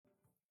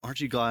Aren't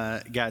you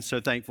glad, guys,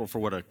 so thankful for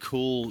what a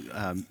cool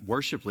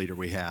worship leader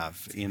we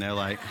have?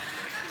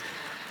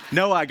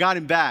 No, I got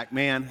him back,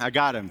 man. I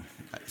got him.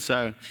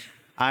 So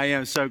I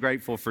am so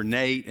grateful for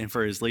Nate and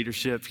for his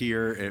leadership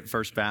here at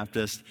First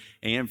Baptist,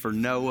 and for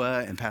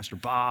Noah and Pastor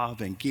Bob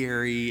and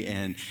Gary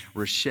and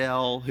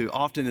Rochelle, who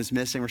often is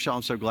missing. Rochelle,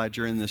 I'm so glad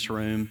you're in this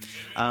room.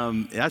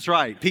 That's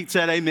right. Pete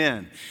said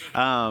amen.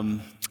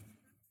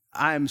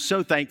 I am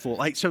so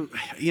thankful.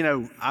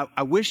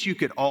 I wish you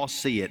could all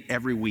see it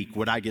every week,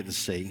 what I get to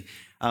see,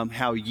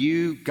 how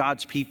you,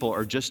 God's people,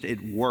 are just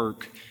at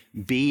work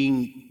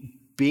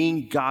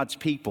being God's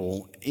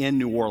people in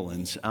New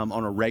Orleans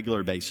on a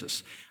regular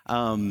basis.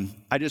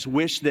 I just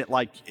wish that,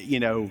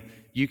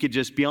 you could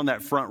just be on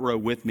that front row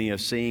with me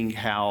of seeing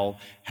how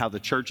the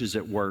church is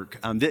at work.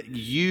 That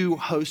you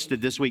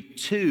hosted this week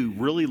 2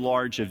 really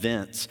large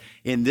events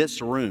in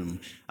this room,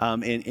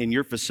 in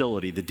your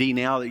facility, the D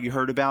Now that you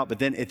heard about. But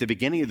then at the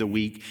beginning of the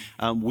week,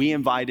 we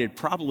invited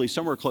probably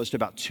somewhere close to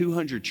about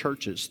 200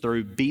 churches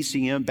through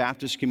BCM,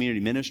 Baptist Community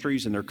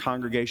Ministries, and their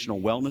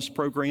Congregational Wellness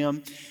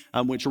Program,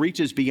 which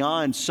reaches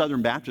beyond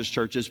Southern Baptist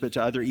churches, but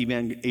to other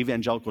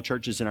evangelical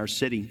churches in our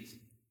city.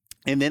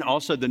 And then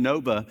also the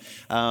NOBA,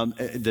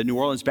 the New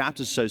Orleans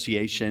Baptist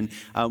Association,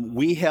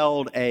 we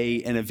held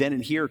an event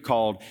in here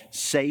called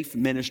Safe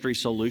Ministry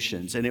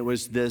Solutions. And it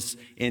was this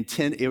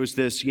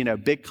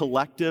big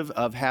collective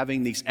of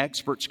having these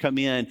experts come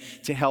in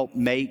to help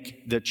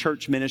make the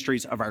church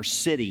ministries of our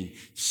city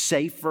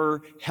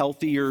safer,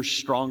 healthier,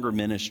 stronger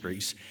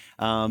ministries.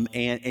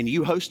 And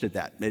you hosted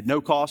that at no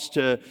cost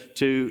to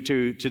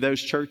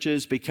those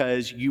churches,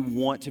 because you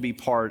want to be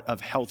part of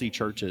healthy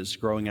churches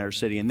growing in our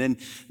city. And then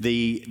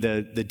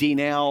the D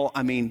Now,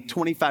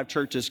 25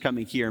 churches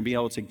coming here and being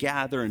able to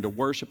gather and to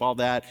worship, all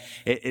that,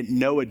 at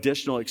no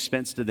additional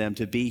expense to them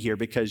to be here,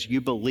 because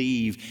you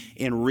believe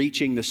in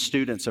reaching the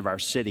students of our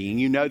city. And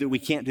you know that we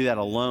can't do that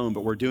alone,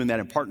 but we're doing that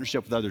in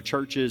partnership with other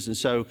churches. And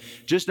so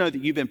just know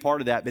that you've been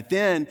part of that. But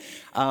then,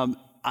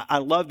 I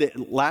love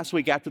that last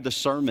week after the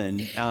sermon,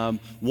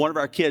 one of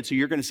our kids who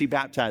you're going to see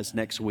baptized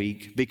next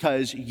week,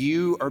 because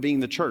you are being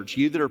the church,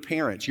 you that are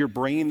parents, you're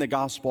bringing the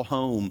gospel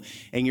home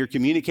and you're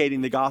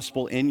communicating the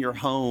gospel in your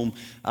home.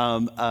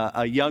 One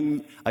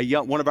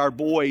of our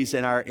boys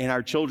in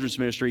our children's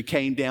ministry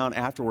came down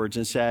afterwards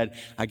and said,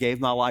 "I gave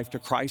my life to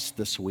Christ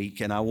this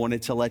week, and I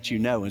wanted to let you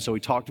know." And so we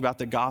talked about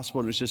the gospel,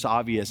 and it was just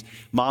obvious.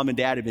 Mom and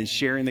Dad had been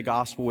sharing the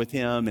gospel with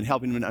him and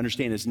helping him to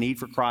understand his need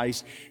for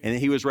Christ, and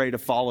he was ready to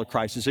follow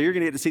Christ. And so you're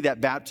going to get to see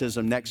that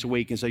baptism next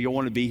week, and so you'll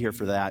want to be here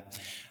for that.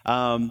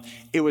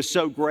 It was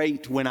so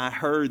great when I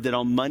heard that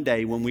on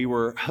Monday, when we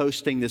were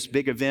hosting this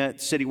big event,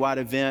 citywide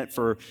event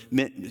for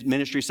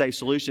Ministry Safe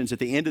Solutions, at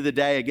the end of the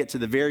day, I get to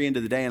the very end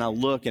of the day and I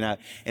look and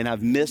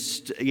I've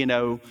missed,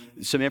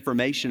 some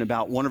information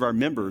about one of our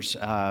members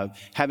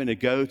having to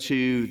go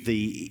to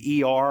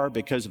the ER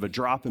because of a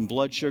drop in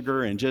blood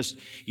sugar, and just,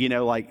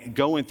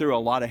 going through a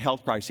lot of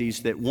health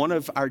crises. That one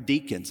of our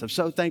deacons, I'm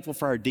so thankful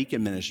for our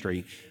deacon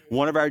ministry,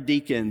 one of our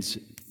deacons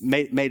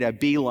made a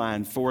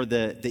beeline for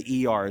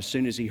the ER as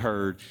soon as he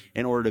heard,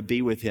 in order to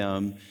be with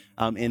him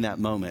in that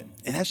moment.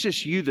 And that's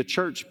just you, the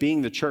church,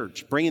 being the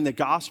church, bringing the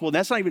gospel. And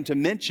that's not even to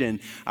mention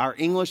our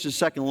English as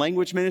second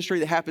language ministry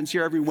that happens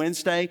here every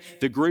Wednesday,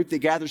 the group that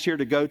gathers here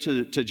to go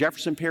to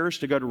Jefferson Parish,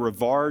 to go to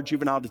Rivard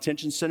Juvenile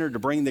Detention Center, to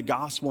bring the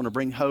gospel and to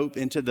bring hope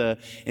into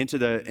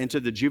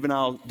the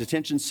juvenile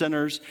detention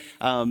centers.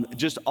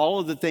 Just all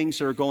of the things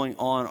that are going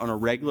on a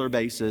regular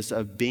basis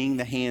of being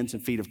the hands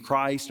and feet of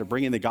Christ, of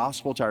bringing the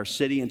gospel to our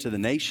city and to the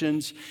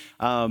nations.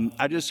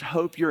 I just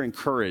hope you're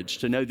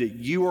encouraged to know that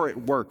you are at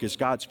work as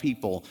God's people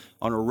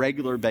on a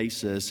regular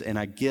basis, and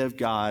I give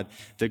God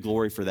the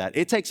glory for that.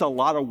 It takes a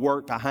lot of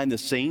work behind the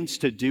scenes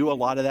to do a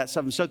lot of that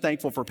stuff. I'm so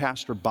thankful for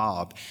Pastor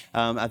Bob.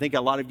 I think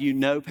a lot of you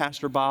know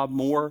Pastor Bob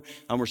Moore.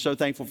 We're so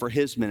thankful for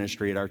his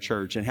ministry at our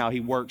church and how he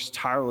works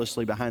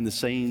tirelessly behind the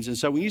scenes. And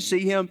so when you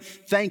see him,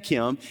 thank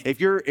him. If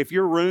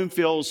your room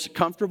feels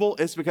comfortable,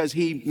 it's because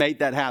he made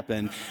that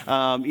happen.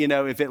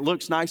 If it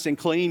looks nice and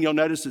clean, you'll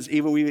notice that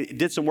even we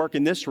did some work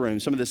in this room,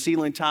 some of the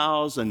ceiling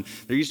tiles, and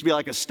there used to be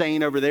like a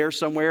stain over there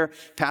somewhere.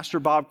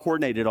 Pastor Bob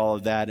coordinated all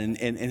of that and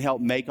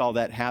helped make all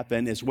that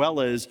happen, as well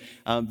as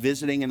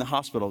visiting in the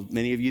hospital.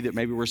 Many of you that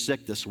maybe were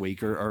sick this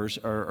week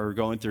or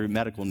going through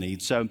medical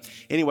needs. So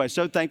anyway,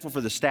 so thankful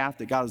for the staff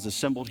that God has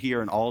assembled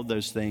here and all of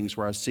those things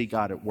where I see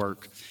God at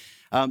work.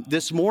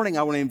 This morning,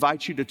 I want to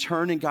invite you to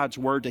turn in God's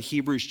Word to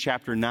Hebrews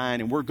chapter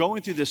 9. And we're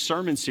going through this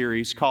sermon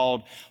series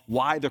called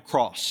Why the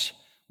Cross?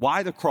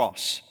 Why the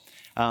Cross?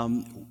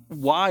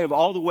 Why, of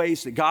all the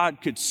ways that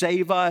God could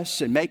save us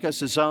and make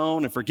us His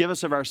own and forgive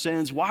us of our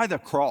sins, why the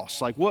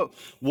cross?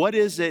 What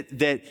is it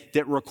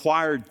that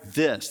required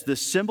this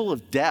symbol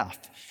of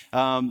death?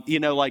 I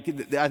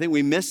think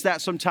we miss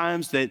that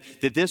sometimes, that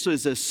this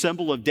is a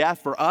symbol of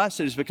death. For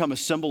us, it has become a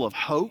symbol of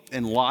hope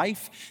and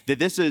life. That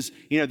this is,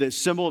 the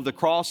symbol of the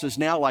cross is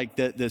now like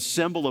the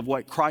symbol of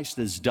what Christ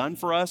has done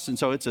for us. And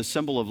so it's a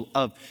symbol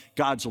of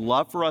God's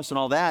love for us and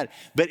all that.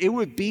 But it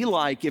would be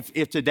like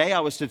if today I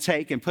was to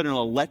take and put an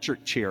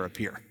electric chair up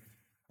here,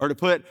 or to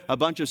put a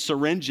bunch of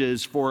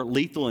syringes for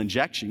lethal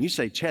injection. You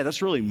say, Chad,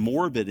 that's really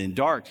morbid and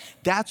dark.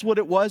 That's what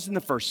it was in the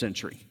first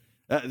century.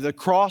 The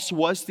cross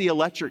was the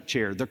electric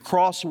chair. The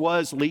cross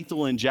was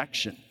lethal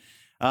injection.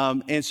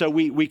 And so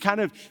we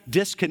kind of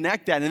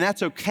disconnect that, and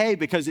that's okay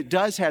because it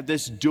does have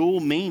this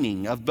dual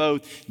meaning of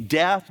both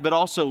death but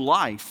also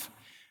life.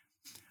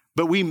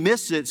 But we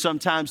miss it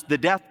sometimes, the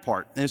death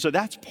part. And so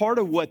that's part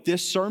of what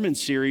this sermon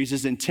series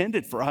is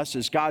intended for us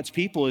as God's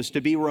people, is to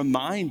be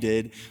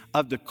reminded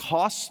of the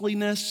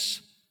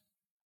costliness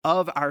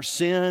of our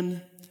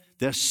sin,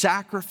 the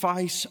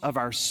sacrifice of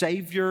our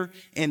Savior,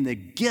 and the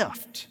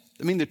gift,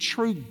 the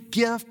true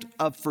gift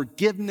of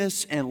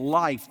forgiveness and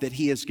life that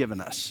He has given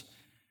us.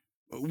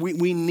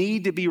 We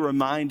need to be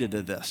reminded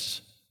of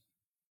this.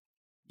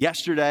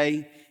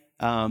 Yesterday,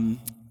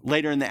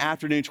 later in the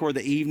afternoon toward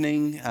the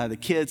evening, the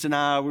kids and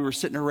I, we were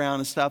sitting around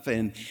and stuff,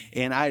 and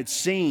I had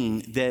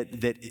seen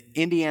that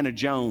Indiana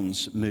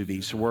Jones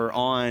movies were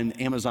on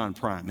Amazon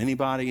Prime.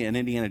 Anybody an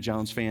Indiana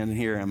Jones fan in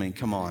here?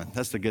 Come on,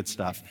 that's the good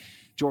stuff.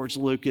 George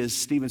Lucas,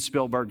 Steven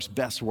Spielberg's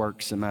best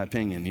works, in my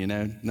opinion,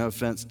 No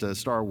offense to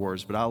Star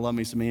Wars, but I love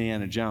me some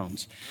Indiana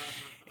Jones.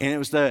 And it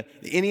was the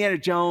Indiana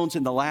Jones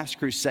and the Last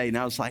Crusade. And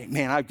I was like,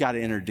 man, I've got to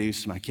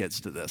introduce my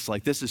kids to this.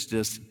 Like, this is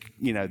just,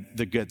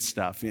 the good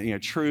stuff,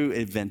 true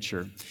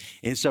adventure.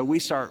 And so we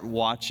start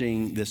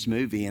watching this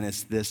movie, and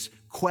it's this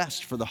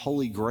quest for the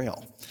Holy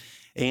Grail.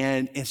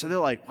 And so they're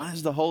like, what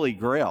is the Holy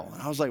Grail?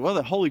 And I was like, well,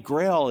 the Holy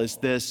Grail is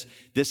this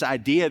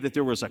idea that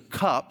there was a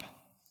cup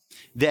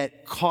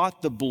that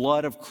caught the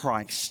blood of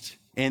Christ.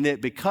 And that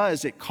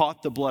because it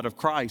caught the blood of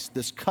Christ,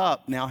 this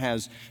cup now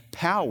has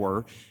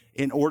power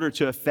in order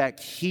to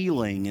affect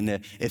healing and to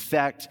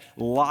affect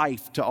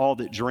life to all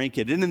that drink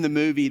it. And in the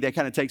movie, they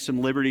kind of take some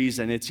liberties,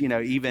 and it's,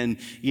 even,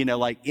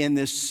 like in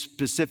this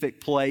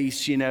specific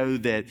place,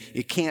 that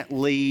it can't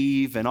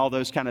leave and all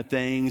those kind of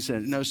things.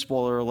 And no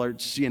spoiler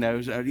alerts,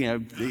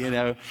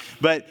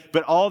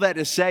 But all that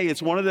to say,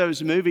 it's one of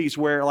those movies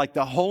where like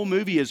the whole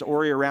movie is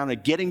oriented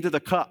around getting to the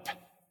cup.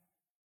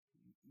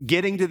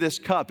 Getting to this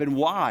cup. And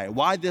why?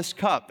 Why this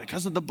cup?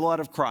 Because of the blood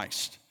of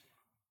Christ.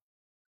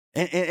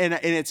 And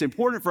it's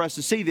important for us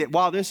to see that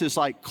while this is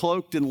like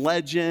cloaked in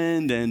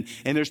legend, and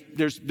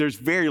there's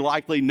very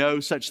likely no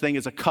such thing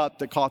as a cup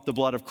that caught the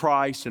blood of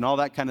Christ and all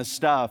that kind of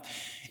stuff,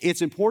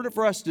 it's important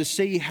for us to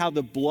see how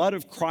the blood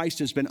of Christ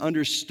has been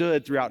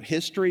understood throughout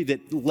history,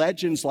 that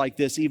legends like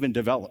this even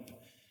develop,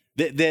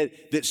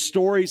 that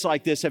stories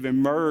like this have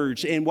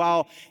emerged. And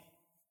while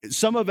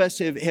some of us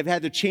have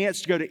had the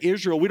chance to go to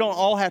Israel, we don't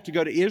all have to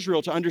go to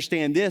Israel to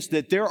understand this,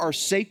 that there are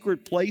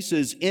sacred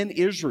places in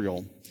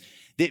Israel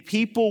that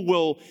people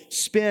will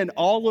spend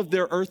all of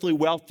their earthly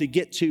wealth to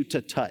get to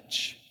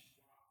touch.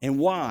 And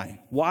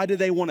why? Why do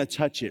they want to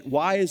touch it?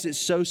 Why is it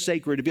so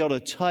sacred to be able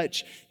to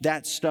touch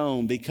that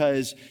stone?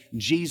 Because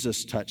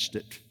Jesus touched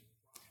it.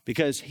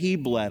 Because He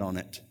bled on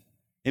it.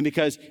 And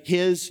because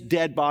His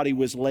dead body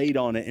was laid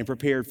on it and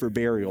prepared for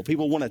burial.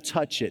 People want to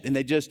touch it, and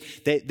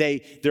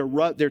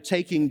they're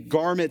taking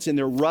garments and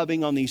they're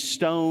rubbing on these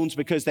stones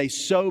because they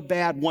so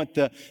bad want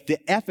the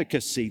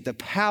efficacy, the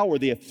power,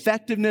 the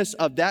effectiveness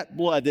of that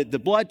blood, that the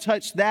blood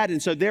touched that. And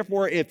so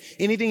therefore, if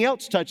anything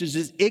else touches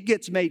it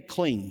gets made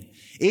clean.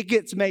 It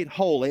gets made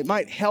whole. It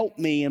might help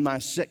me in my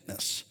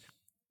sickness.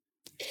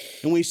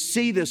 And we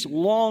see this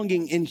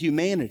longing in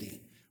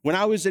humanity. When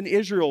I was in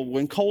Israel,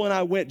 when Cole and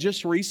I went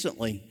just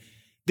recently,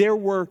 there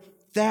were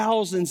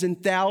thousands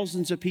and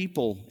thousands of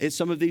people at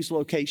some of these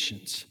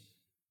locations,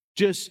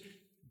 just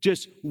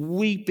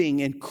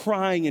weeping and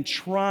crying and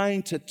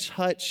trying to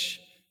touch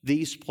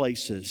these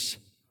places.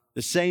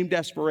 The same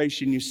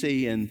desperation you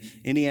see in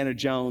Indiana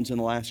Jones and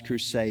the Last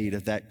Crusade,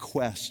 of that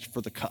quest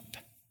for the cup,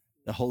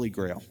 the Holy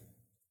Grail.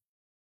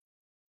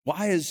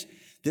 Why is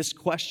this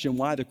question,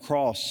 why the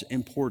cross,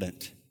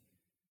 important?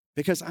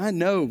 Because I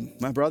know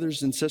my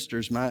brothers and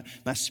sisters, my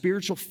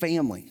spiritual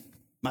family,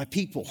 my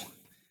people,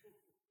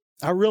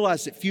 I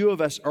realize that few of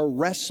us are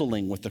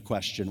wrestling with the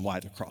question, why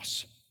the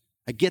cross?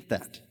 I get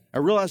that. I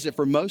realize that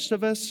for most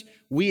of us,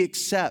 we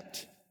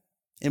accept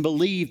and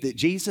believe that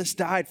Jesus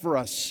died for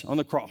us on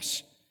the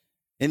cross,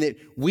 and that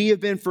we have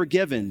been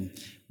forgiven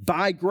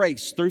by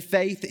grace through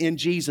faith in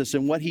Jesus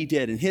and what He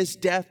did in His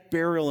death,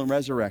 burial, and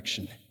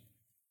resurrection.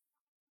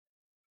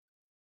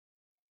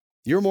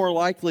 You're more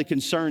likely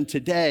concerned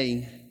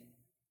today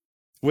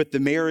with the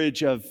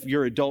marriage of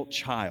your adult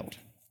child,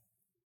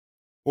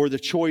 or the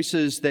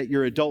choices that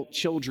your adult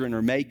children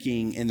are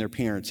making in their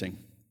parenting,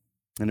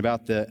 and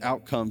about the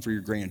outcome for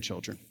your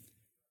grandchildren.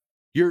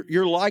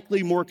 You're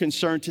likely more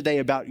concerned today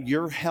about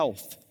your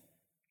health,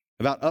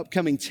 about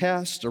upcoming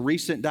tests, a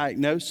recent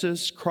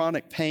diagnosis,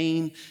 chronic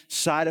pain,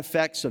 side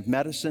effects of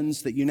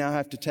medicines that you now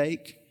have to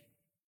take.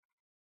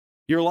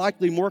 You're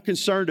likely more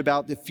concerned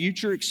about the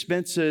future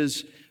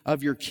expenses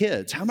of your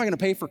kids. How am I going to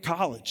pay for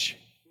college?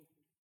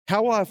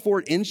 How will I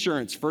afford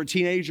insurance for a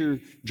teenager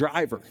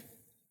driver?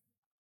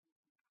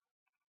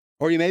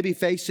 Or you may be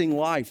facing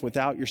life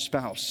without your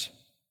spouse,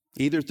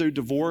 either through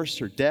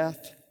divorce or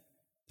death,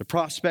 the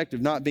prospect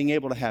of not being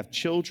able to have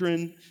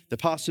children, the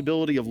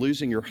possibility of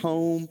losing your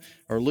home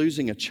or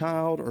losing a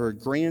child or a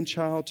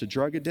grandchild to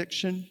drug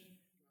addiction.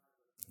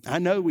 I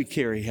know we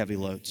carry heavy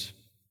loads.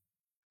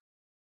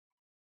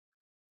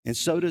 And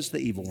so does the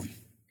evil one.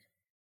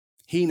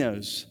 He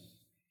knows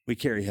we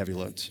carry heavy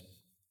loads.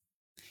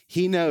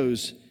 He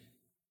knows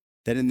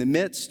that in the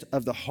midst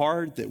of the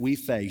hard that we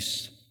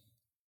face,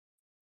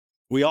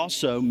 we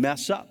also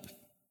mess up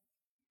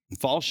and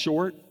fall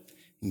short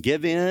and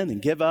give in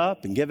and give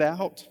up and give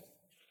out.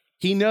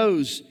 He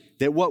knows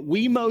that what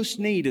we most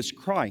need is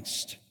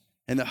Christ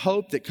and the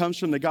hope that comes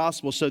from the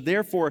gospel. So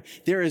therefore,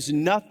 there is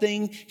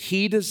nothing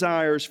he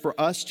desires for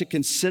us to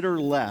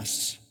consider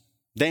less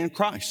than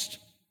Christ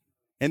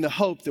and the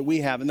hope that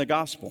we have in the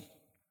gospel.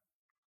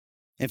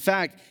 In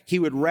fact, he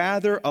would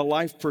rather a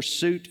life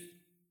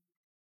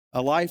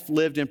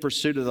lived in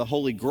pursuit of the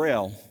Holy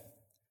Grail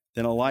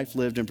than a life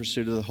lived in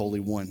pursuit of the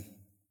Holy One.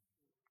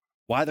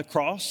 Why the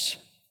cross?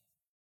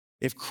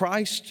 If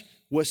Christ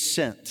was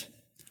sent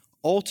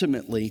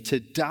ultimately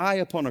to die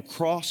upon a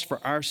cross for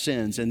our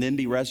sins and then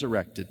be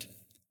resurrected,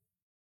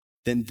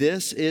 then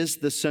this is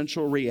the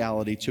central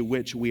reality to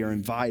which we are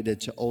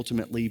invited to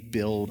ultimately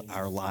build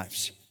our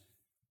lives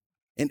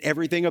and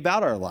everything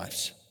about our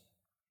lives,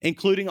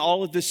 including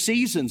all of the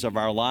seasons of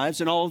our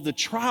lives and all of the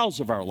trials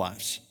of our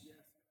lives.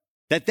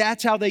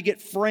 That's how they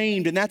get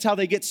framed and that's how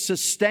they get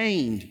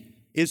sustained,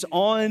 is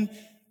on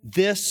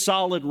this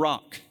solid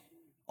rock.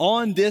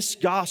 On this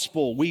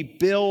gospel, we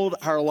build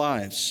our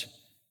lives.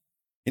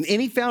 And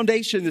any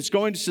foundation that's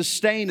going to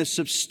sustain a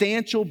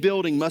substantial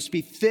building must be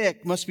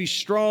thick, must be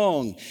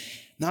strong,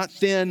 not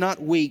thin,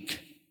 not weak,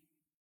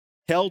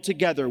 held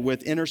together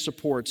with inner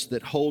supports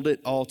that hold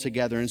it all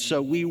together. And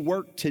so we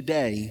work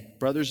today,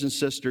 brothers and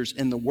sisters,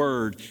 in the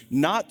Word,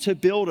 not to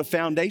build a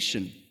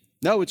foundation.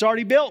 No, it's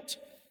already built.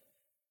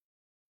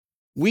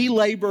 We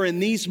labor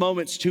in these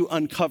moments to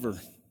uncover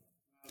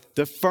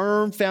the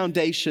firm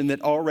foundation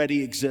that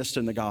already exists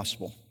in the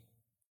gospel.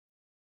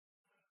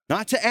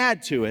 Not to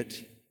add to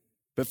it,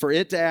 but for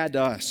it to add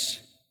to us.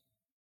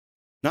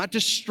 Not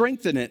to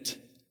strengthen it,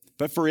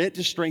 but for it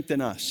to strengthen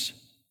us.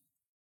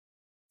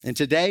 And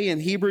today in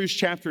Hebrews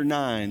chapter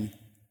 9,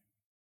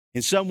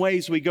 in some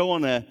ways we go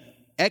on an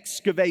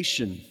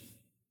excavation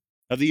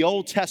of the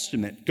Old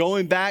Testament,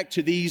 going back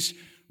to these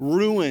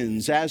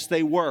ruins as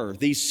they were,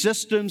 these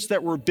systems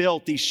that were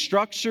built, these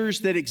structures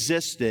that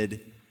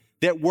existed,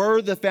 that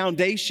were the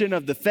foundation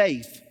of the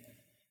faith,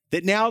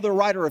 that now the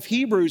writer of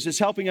Hebrews is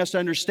helping us to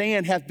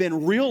understand have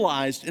been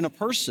realized in a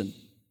person.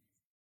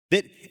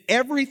 That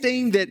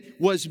everything that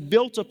was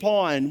built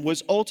upon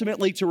was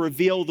ultimately to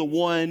reveal the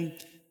one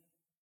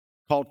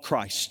called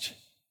Christ,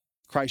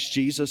 Christ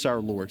Jesus our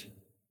Lord.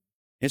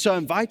 And so I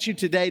invite you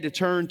today to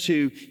turn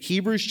to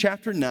Hebrews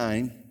chapter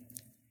 9,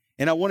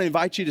 and I want to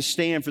invite you to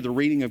stand for the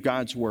reading of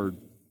God's word.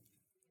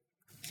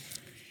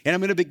 And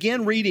I'm going to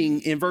begin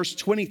reading in verse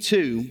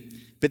 22,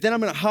 but then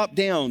I'm going to hop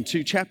down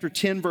to chapter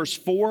 10, verse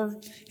 4,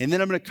 and then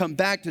I'm going to come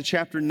back to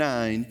chapter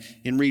 9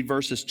 and read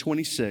verses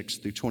 26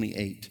 through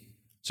 28.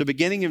 So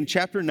beginning in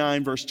chapter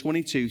 9, verse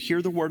 22,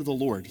 hear the word of the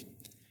Lord.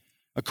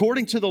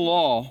 According to the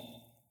law,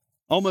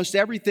 almost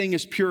everything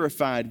is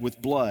purified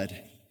with blood,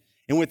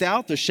 and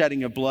without the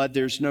shedding of blood,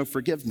 there's no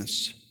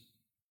forgiveness.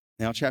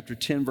 Now chapter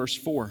 10, verse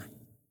 4.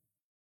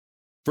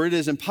 For it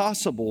is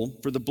impossible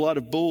for the blood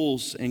of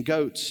bulls and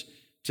goats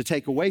to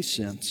take away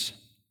sins.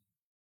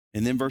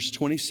 And then verse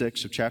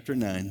 26 of chapter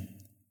 9.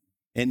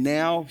 And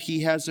now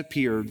he has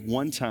appeared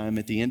one time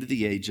at the end of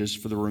the ages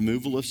for the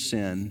removal of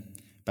sin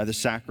by the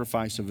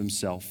sacrifice of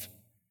himself.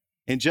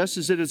 And just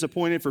as it is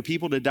appointed for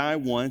people to die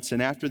once,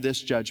 and after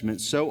this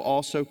judgment, so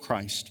also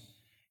Christ,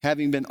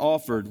 having been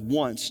offered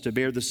once to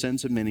bear the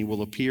sins of many,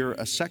 will appear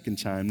a second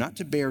time, not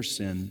to bear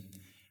sin,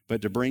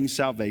 but to bring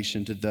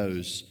salvation to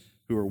those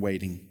who are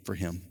waiting for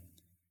him.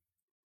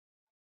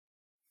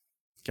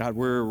 God,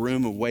 we're a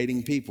room of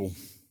waiting people.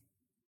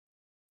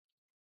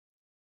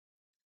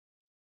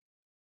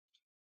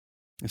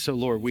 And so,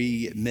 Lord,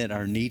 we admit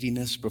our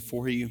neediness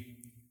before you.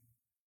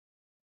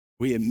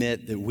 We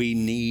admit that we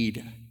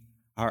need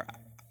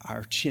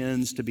our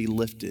chins to be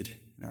lifted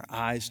and our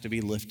eyes to be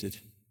lifted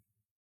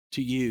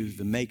to you,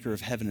 the maker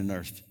of heaven and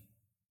earth,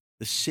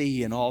 the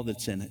sea and all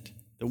that's in it,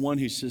 the one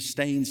who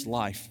sustains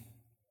life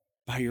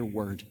by your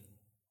word.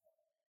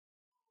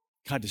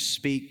 God, to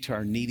speak to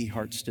our needy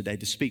hearts today,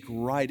 to speak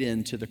right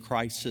into the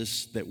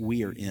crisis that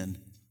we are in,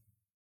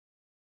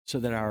 so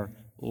that our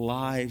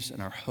lives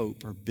and our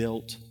hope are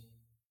built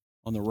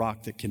on the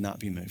rock that cannot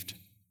be moved,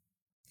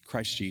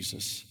 Christ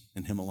Jesus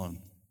and him alone.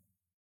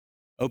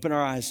 Open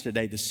our eyes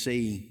today to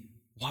see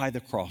why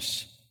the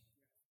cross.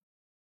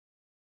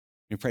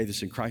 We pray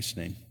this in Christ's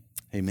name.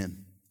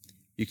 Amen.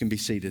 You can be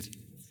seated.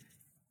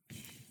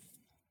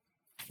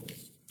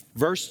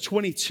 Verse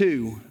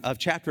 22 of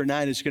chapter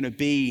 9 is going to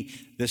be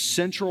the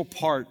central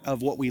part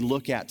of what we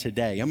look at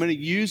today. I'm going to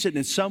use it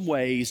in some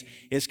ways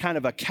as kind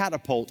of a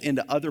catapult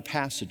into other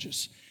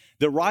passages.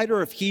 The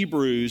writer of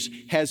Hebrews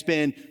has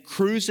been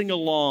cruising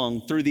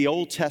along through the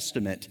Old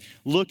Testament,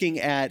 looking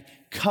at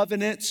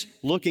covenants,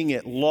 looking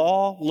at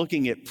law,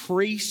 looking at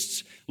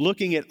priests,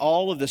 looking at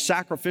all of the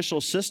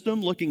sacrificial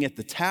system, looking at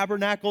the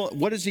tabernacle.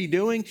 What is he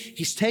doing?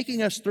 He's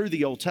taking us through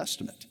the Old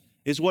Testament,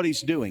 is what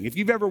he's doing. If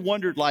you've ever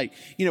wondered,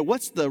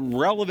 what's the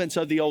relevance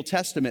of the Old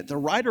Testament? The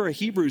writer of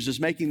Hebrews is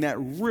making that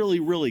really,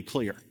 really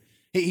clear.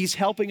 He's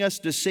helping us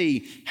to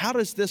see, how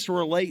does this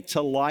relate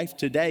to life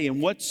today?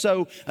 And what's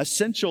so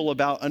essential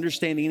about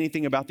understanding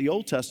anything about the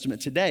Old Testament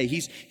today?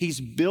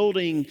 He's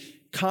building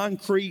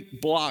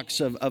concrete blocks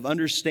of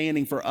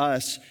understanding for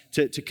us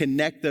to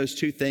connect those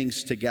two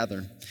things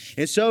together.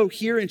 And so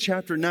here in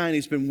chapter 9,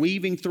 he's been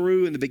weaving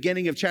through in the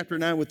beginning of chapter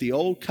 9 with the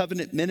old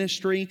covenant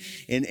ministry.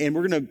 And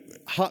we're going to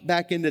hop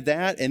back into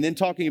that, and then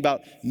talking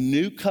about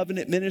new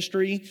covenant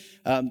ministry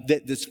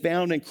that's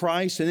found in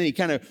Christ. And then he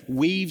kind of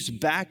weaves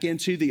back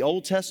into the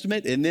Old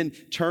Testament and then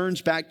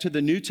turns back to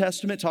the New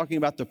Testament, talking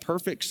about the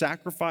perfect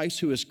sacrifice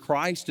who is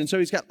Christ. And so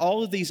he's got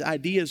all of these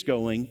ideas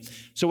going.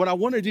 So what I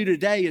want to do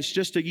today is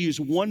just to use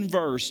one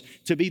verse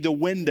to be the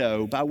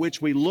window by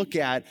which we look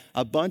at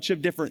a bunch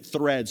of different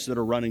threads that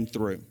are running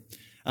through.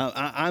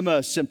 I'm a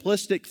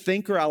simplistic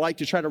thinker. I like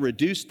to try to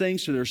reduce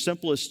things to their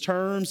simplest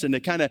terms and to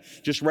kind of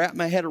just wrap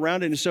my head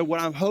around it. And so what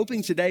I'm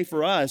hoping today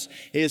for us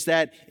is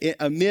that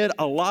amid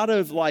a lot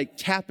of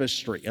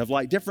tapestry of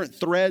different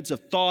threads of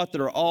thought that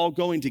are all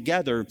going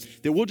together,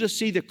 that we'll just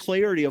see the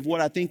clarity of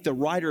what I think the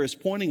writer is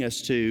pointing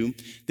us to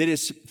that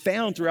is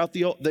found throughout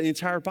the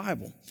entire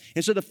Bible.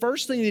 And so the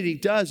first thing that he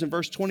does in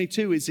verse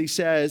 22 is he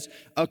says,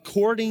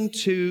 according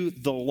to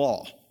the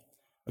law.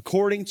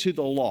 According to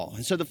the law.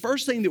 And so the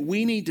first thing that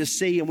we need to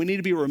see and we need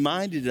to be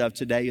reminded of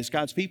today as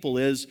God's people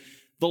is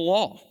the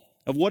law,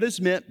 of what is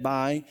meant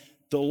by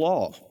the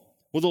law.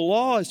 Well, the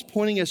law is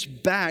pointing us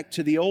back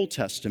to the Old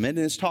Testament,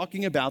 and it's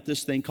talking about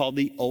this thing called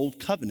the Old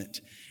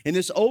Covenant. And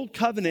this Old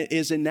Covenant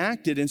is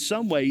enacted in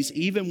some ways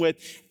even with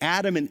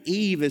Adam and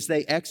Eve as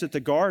they exit the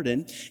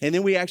garden. And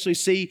then we actually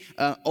see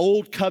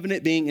Old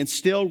Covenant being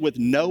instilled with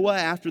Noah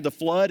after the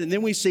flood. And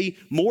then we see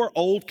more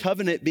Old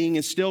Covenant being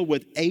instilled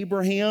with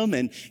Abraham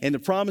and the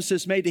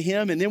promises made to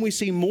him. And then we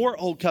see more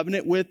Old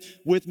Covenant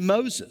with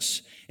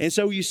Moses. And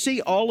so you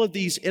see all of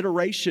these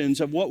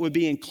iterations of what would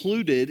be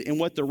included in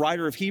what the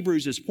writer of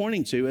Hebrews is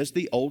pointing to as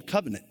the Old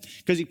Covenant.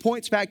 Because he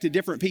points back to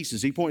different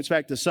pieces. He points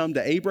back to some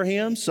to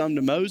Abraham, some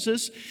to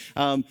Moses,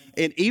 and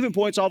even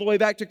points all the way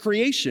back to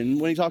creation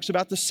when he talks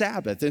about the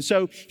Sabbath. And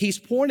so he's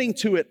pointing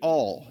to it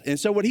all. And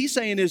so what he's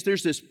saying is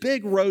there's this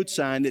big road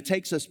sign that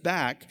takes us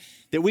back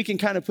that we can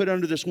kind of put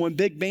under this one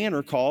big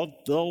banner called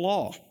the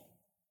law.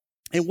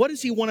 And what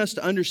does he want us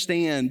to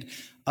understand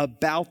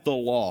about the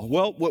law?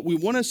 Well, what we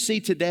want to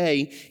see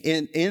today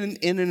in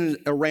and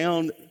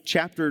around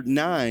chapter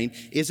 9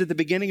 is at the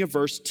beginning of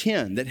verse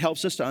 10 that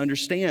helps us to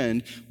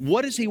understand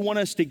what does he want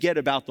us to get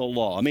about the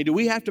law. I mean, do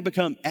we have to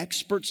become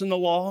experts in the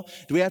law?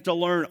 Do we have to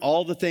learn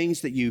all the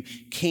things that you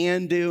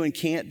can do and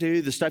can't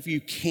do, the stuff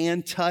you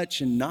can touch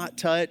and not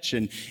touch,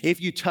 and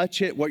if you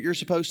touch it, what you're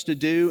supposed to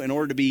do in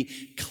order to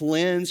be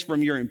cleansed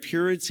from your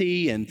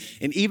impurity, and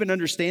even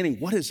understanding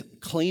what does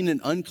clean and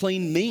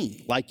unclean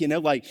mean? Like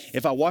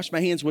if I wash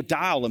my hands with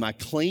dial, am I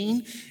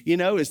clean?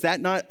 Is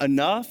that not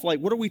enough?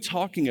 What are we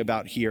talking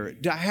about here?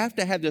 Do I have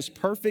to have this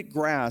perfect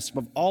grasp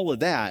of all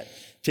of that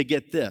to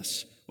get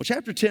this? Well,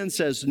 chapter 10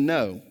 says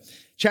no.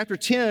 Chapter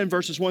 10,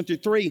 verses 1 through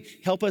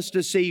 3, help us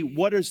to see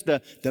what is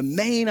the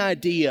main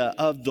idea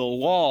of the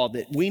law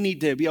that we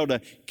need to be able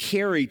to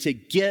carry to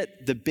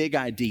get the big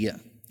idea.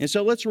 And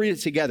so let's read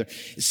it together.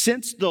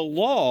 Since the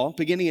law,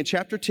 beginning in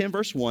chapter 10,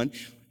 verse 1,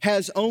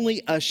 has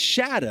only a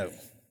shadow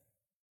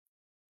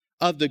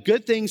of the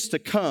good things to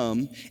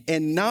come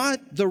and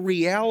not the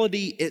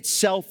reality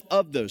itself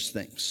of those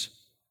things,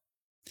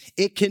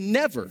 it can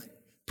never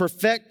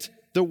perfect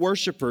the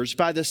worshipers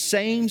by the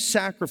same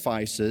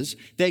sacrifices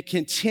they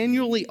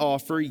continually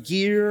offer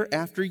year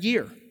after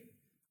year.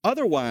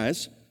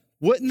 Otherwise,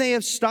 wouldn't they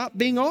have stopped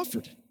being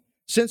offered?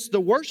 Since the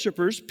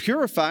worshipers,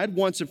 purified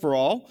once and for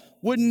all,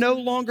 would no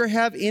longer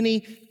have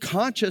any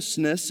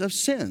consciousness of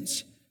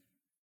sins.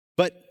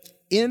 But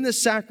in the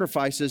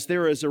sacrifices,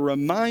 there is a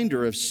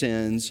reminder of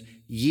sins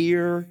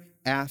year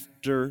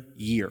after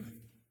year.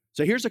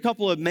 So here's a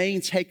couple of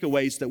main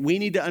takeaways that we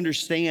need to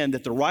understand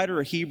that the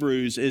writer of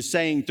Hebrews is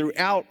saying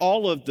throughout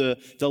all of the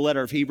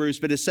letter of Hebrews,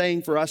 but is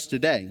saying for us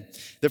today.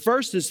 The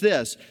first is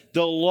this: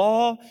 the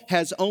law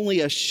has only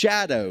a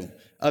shadow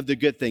of the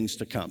good things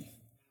to come.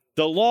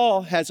 The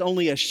law has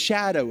only a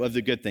shadow of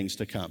the good things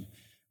to come.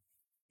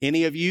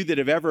 Any of you that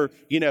have ever,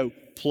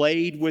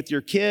 played with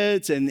your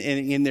kids and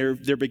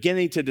they're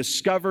beginning to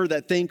discover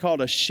that thing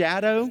called a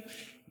shadow,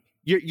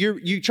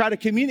 you try to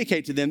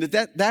communicate to them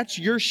that's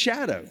your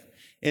shadow.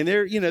 And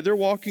they're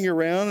walking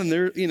around and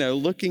they're,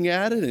 looking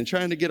at it and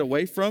trying to get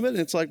away from it. And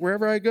it's like,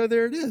 wherever I go,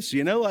 there it is,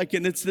 and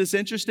it's this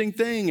interesting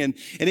thing. And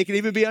it can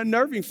even be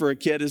unnerving for a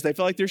kid as they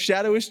feel like their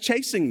shadow is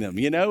chasing them,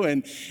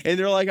 and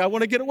they're like, I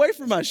want to get away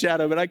from my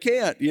shadow, but I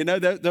can't,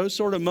 those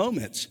sort of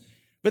moments.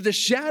 But the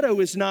shadow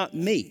is not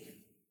me.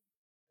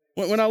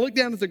 When I look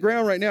down at the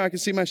ground right now, I can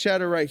see my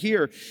shadow right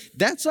here.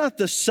 That's not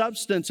the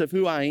substance of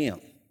who I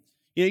am.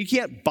 You know, you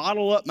can't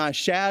bottle up my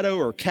shadow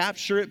or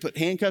capture it, put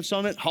handcuffs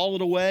on it, haul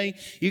it away.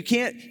 You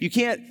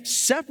can't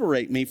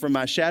separate me from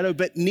my shadow,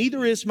 but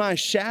neither is my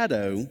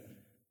shadow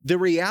the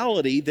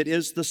reality that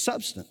is the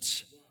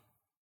substance.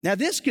 Now,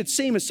 this could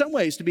seem in some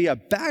ways to be a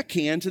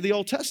backhand to the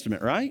Old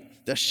Testament,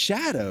 right? The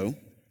shadow.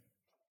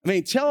 I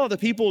mean, tell all the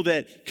people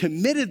that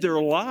committed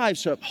their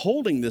lives to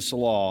upholding this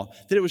law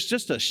that it was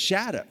just a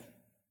shadow.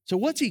 So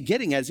what's he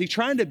getting at? Is he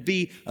trying to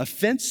be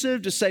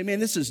offensive to say, man,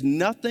 this is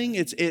nothing?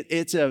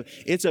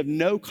 It's of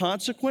no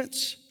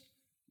consequence?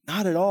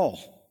 Not at all.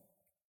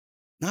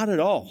 Not at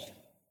all.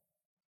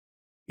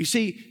 You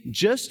see,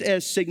 just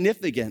as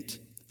significant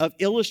of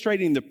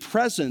illustrating the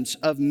presence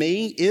of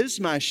me is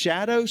my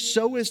shadow,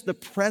 so is the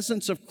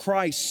presence of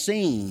Christ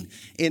seen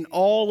in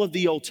all of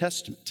the Old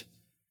Testament.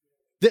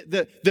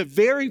 The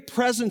very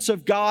presence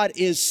of God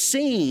is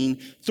seen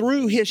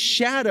through his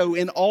shadow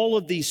in all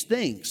of these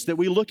things that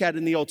we look at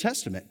in the Old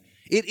Testament.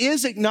 It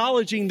is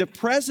acknowledging the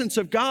presence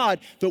of God,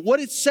 but what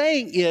it's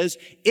saying is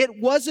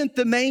it wasn't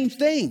the main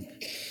thing.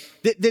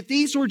 That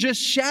these were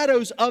just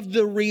shadows of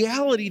the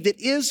reality that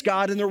is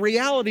God and the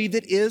reality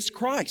that is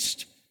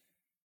Christ.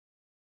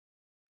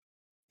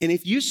 And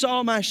if you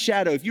saw my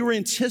shadow, if you were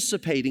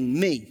anticipating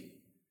me,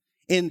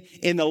 and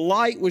the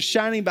light was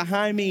shining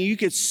behind me, and you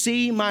could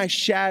see my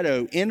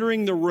shadow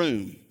entering the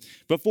room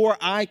before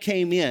I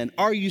came in,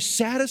 are you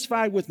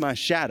satisfied with my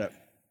shadow?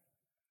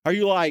 Are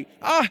you like,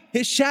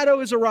 his shadow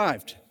has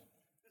arrived.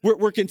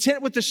 We're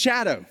content with the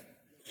shadow.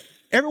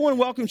 Everyone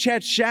welcome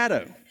Chad's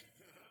shadow.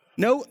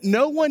 No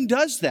one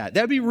does that.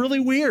 That'd be really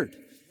weird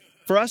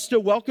for us to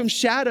welcome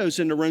shadows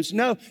into rooms.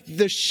 No,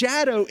 the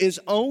shadow is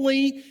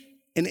only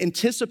an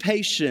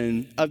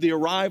anticipation of the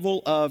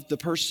arrival of the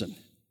person.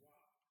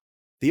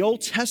 The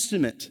Old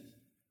Testament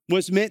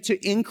was meant to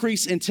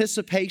increase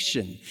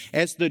anticipation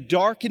as the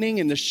darkening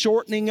and the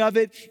shortening of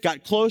it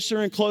got closer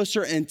and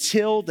closer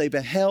until they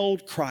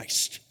beheld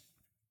Christ.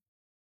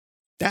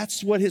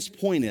 That's what his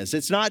point is.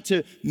 It's not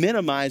to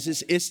minimize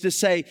this, it's to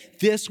say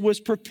this was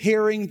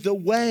preparing the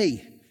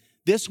way.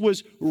 This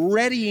was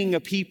readying a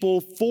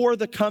people for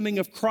the coming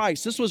of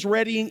Christ. This was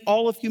readying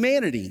all of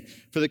humanity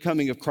for the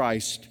coming of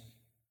Christ.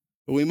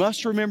 But we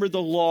must remember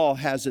the law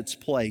has its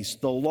place.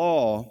 The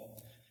law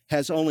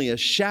has only a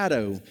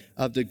shadow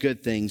of the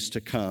good things to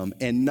come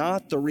and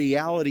not the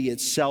reality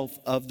itself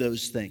of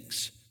those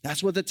things.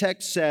 That's what the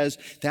text says.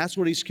 That's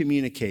what he's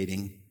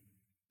communicating.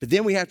 But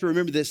then we have to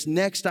remember this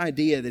next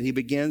idea that he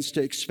begins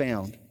to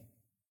expound.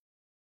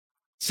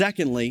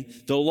 Secondly,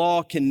 the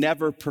law can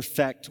never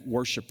perfect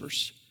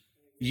worshipers.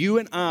 You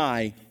and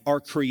I are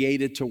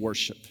created to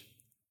worship.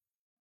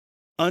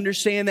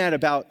 Understand that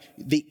about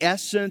the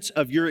essence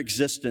of your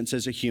existence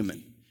as a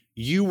human.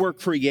 You were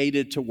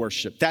created to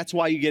worship. That's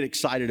why you get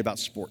excited about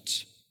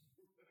sports.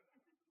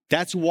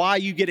 That's why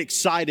you get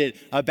excited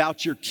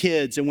about your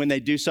kids and when they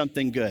do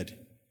something good.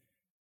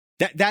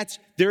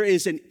 There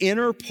is an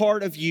inner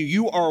part of you.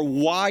 You are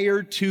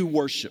wired to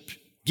worship.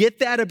 Get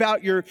that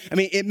about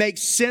it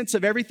makes sense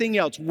of everything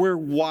else. We're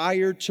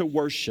wired to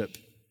worship.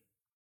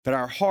 But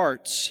our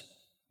hearts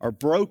are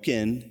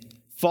broken,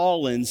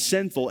 fallen,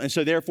 sinful, and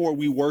so therefore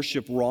we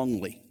worship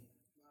wrongly.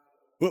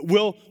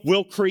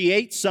 We'll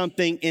create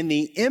something in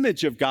the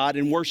image of God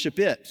and worship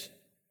it.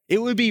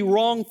 It would be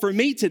wrong for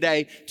me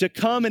today to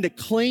come and to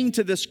cling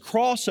to this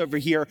cross over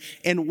here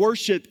and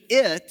worship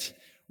it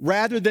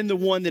rather than the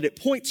one that it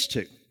points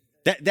to.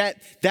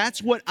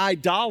 That's what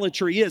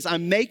idolatry is.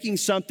 I'm making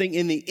something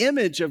in the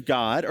image of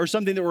God or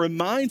something that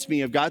reminds me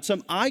of God,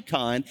 some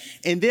icon,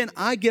 and then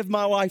I give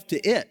my life to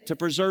it, to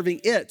preserving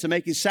it, to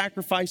making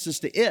sacrifices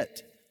to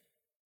it,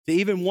 to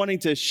even wanting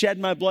to shed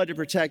my blood to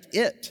protect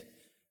it,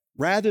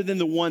 rather than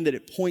the one that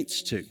it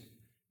points to.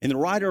 And the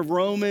writer of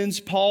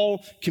Romans,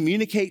 Paul,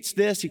 communicates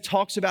this. He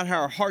talks about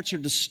how our hearts are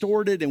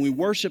distorted and we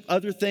worship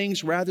other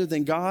things rather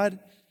than God.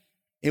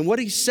 And what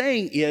he's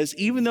saying is,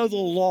 even though the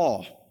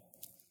law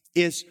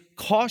is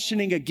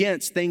cautioning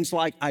against things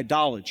like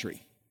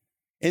idolatry,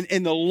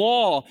 and the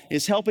law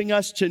is helping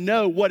us to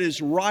know what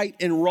is right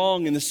and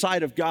wrong in the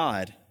sight of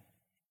God,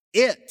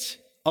 it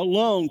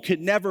alone could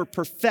never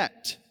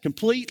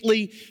complete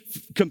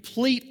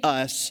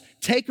us,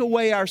 take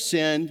away our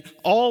sin,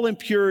 all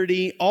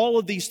impurity, all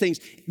of these things.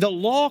 The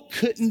law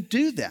couldn't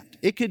do that.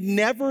 It could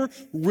never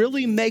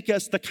really make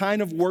us the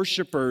kind of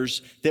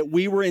worshipers that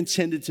we were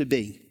intended to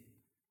be.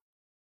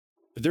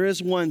 But there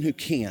is one who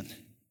can,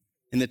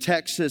 and the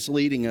text is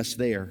leading us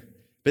there.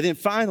 But then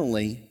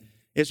finally,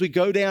 as we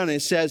go down, it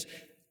says,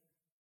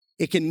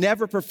 it can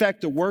never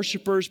perfect the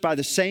worshipers by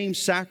the same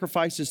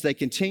sacrifices they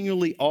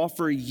continually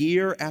offer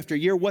year after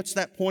year. What's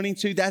that pointing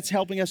to? That's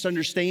helping us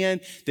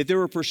understand that there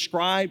were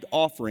prescribed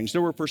offerings.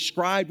 There were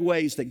prescribed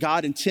ways that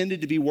God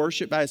intended to be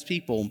worshiped by his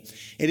people,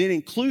 and it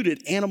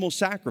included animal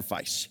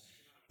sacrifice.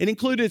 It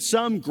included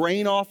some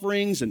grain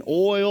offerings and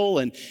oil,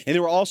 and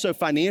there were also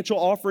financial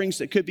offerings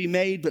that could be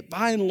made. But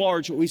by and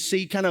large, what we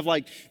see kind of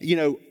like,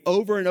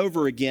 over and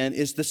over again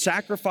is the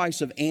sacrifice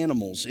of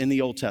animals in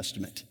the Old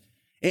Testament.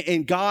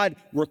 And God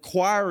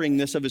requiring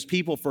this of his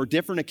people for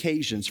different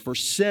occasions, for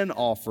sin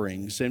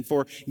offerings and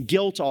for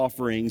guilt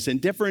offerings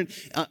and different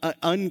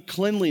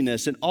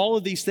uncleanliness and all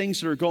of these things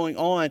that are going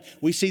on,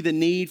 we see the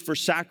need for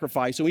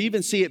sacrifice. And we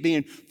even see it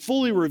being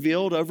fully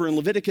revealed over in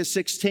Leviticus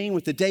 16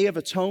 with the Day of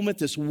Atonement,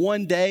 this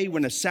one day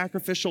when a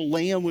sacrificial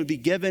lamb would be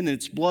given and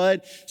its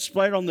blood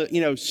spread on the,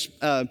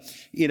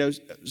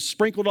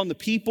 sprinkled on the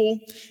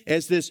people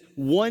as this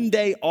one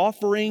day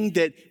offering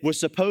that was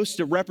supposed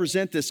to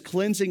represent this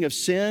cleansing of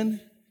sin.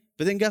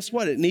 But then guess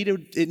what? It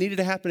needed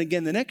to happen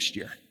again the next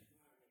year.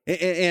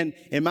 And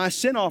my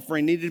sin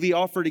offering needed to be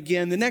offered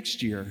again the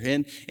next year.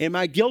 And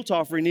my guilt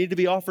offering needed to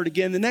be offered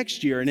again the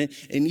next year. And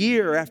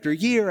year after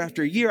year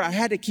after year, I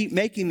had to keep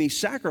making these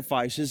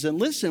sacrifices. And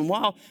listen,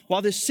 while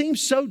this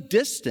seems so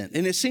distant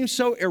and it seems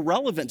so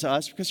irrelevant to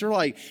us, because we're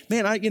like,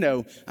 man, I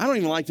don't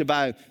even like to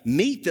buy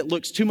meat that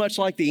looks too much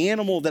like the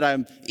animal that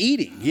I'm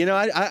eating.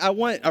 I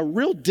want a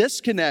real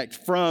disconnect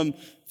from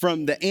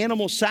the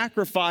animal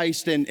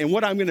sacrificed and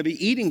what I'm going to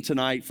be eating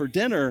tonight for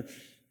dinner.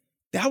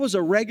 That was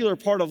a regular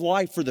part of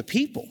life for the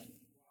people.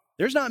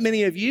 There's not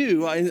many of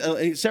you,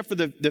 except for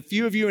the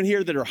few of you in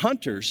here that are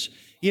hunters,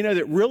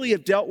 that really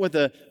have dealt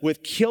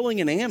with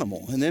killing an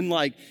animal and then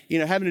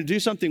having to do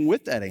something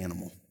with that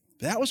animal.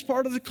 That was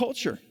part of the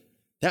culture.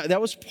 That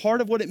was part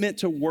of what it meant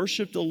to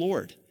worship the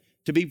Lord,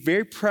 to be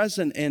very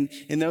present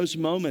in those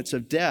moments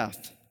of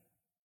death,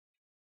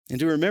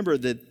 and to remember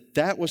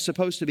that was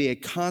supposed to be a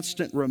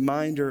constant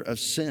reminder of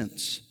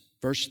sins.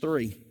 Verse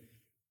 3.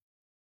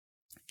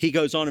 He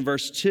goes on in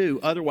verse 2,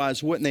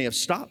 otherwise wouldn't they have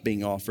stopped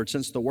being offered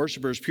since the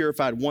worshipers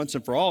purified once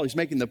and for all? He's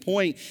making the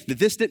point that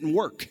this didn't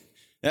work.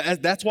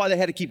 That's why they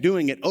had to keep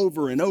doing it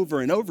over and over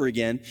and over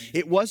again.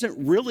 It wasn't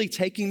really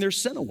taking their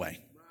sin away.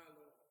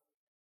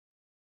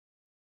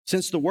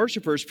 Since the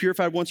worshipers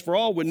purified once for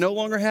all would no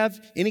longer have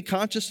any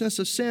consciousness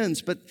of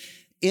sins, but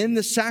in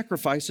the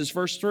sacrifices,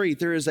 verse 3,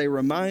 there is a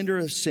reminder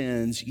of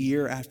sins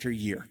year after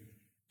year.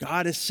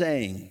 God is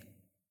saying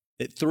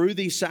that through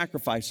these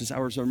sacrifices, I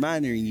was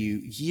reminding you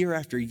year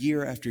after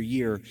year after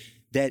year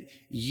that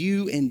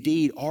you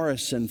indeed are a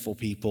sinful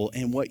people,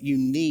 and what you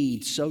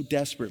need so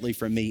desperately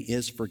from me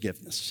is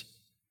forgiveness.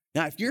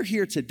 Now, if you're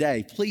here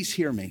today, please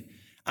hear me.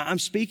 I'm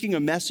speaking a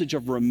message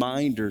of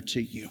reminder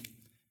to you.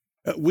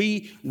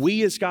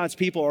 We as God's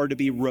people are to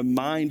be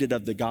reminded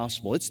of the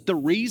gospel. It's the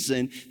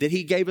reason that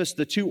he gave us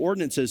the two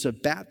ordinances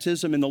of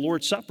baptism and the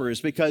Lord's Supper,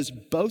 is because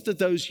both of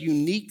those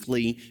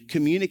uniquely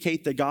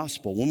communicate the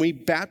gospel. When we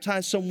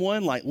baptize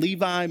someone like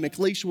Levi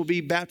McLeish will be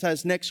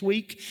baptized next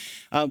week,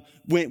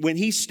 when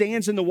he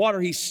stands in the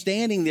water, he's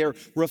standing there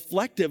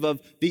reflective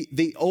of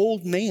the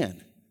old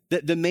man,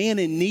 the man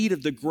in need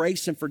of the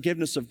grace and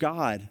forgiveness of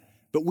God.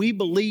 But we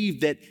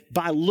believe that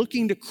by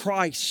looking to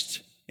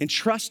Christ and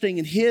trusting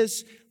in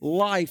his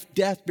life,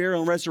 death,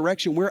 burial, and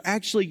resurrection, we're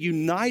actually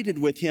united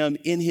with him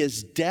in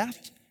his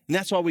death. And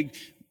that's why we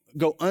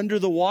go under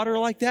the water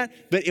like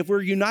that. But if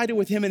we're united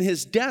with him in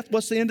his death,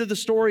 what's the end of the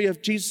story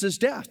of Jesus'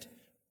 death?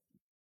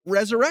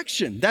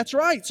 Resurrection. That's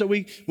right. So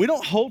we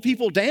don't hold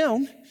people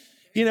down,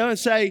 and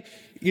say,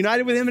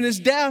 united with him in his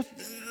death,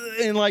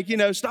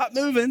 and stop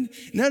moving.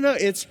 No,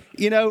 it's,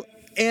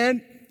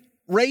 and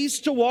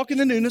raised to walk in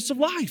the newness of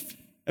life.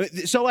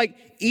 So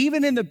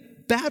even in the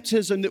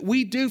baptism that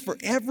we do for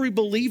every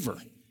believer,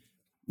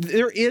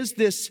 there is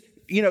this,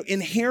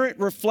 inherent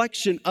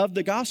reflection of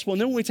the gospel.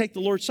 And then when we take the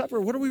Lord's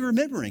Supper, what are we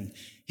remembering?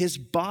 His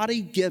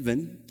body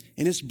given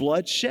and his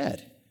blood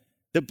shed.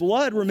 The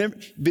blood, remember,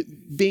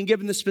 being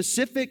given the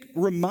specific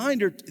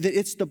reminder that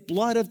it's the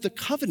blood of the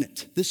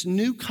covenant, this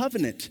new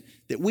covenant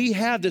that we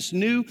have, this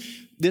new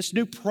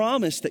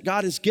promise that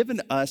God has given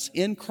to us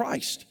in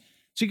Christ.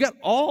 So you got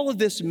all of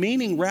this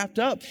meaning wrapped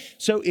up.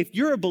 So if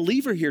you're a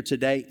believer here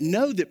today,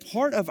 know that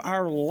part of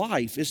our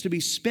life is to be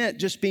spent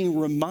just being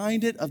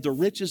reminded of the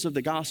riches of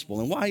the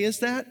gospel. And why is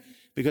that?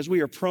 Because we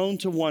are prone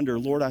to wonder,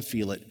 Lord, I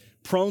feel it.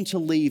 Prone to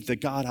leave the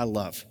God I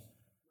love.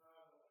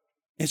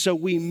 And so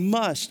we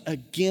must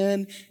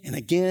again and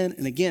again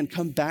and again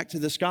come back to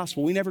this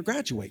gospel. We never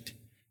graduate.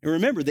 And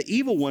remember, the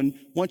evil one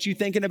wants you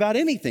thinking about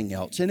anything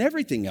else and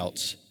everything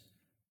else.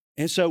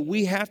 And so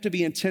we have to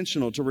be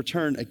intentional to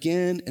return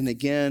again and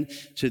again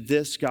to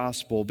this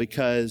gospel,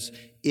 because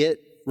it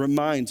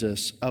reminds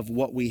us of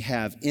what we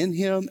have in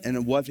him and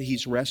of what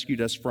he's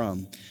rescued us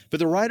from.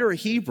 But the writer of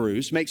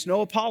Hebrews makes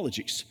no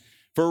apologies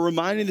for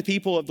reminding the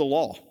people of the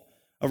law,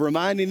 of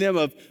reminding them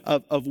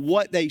of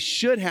what they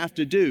should have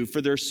to do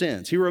for their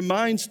sins. He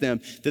reminds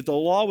them that the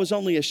law was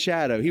only a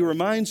shadow. He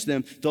reminds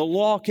them the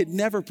law could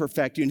never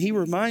perfect you. And he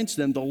reminds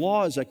them the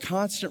law is a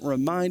constant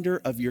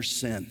reminder of your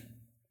sin.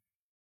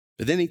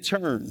 But then he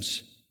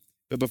turns.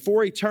 But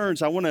before he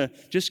turns, I want to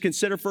just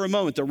consider for a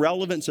moment the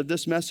relevance of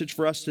this message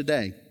for us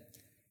today.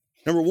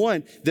 Number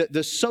one,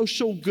 the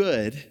social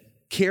good,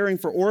 caring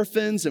for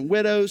orphans and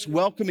widows,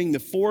 welcoming the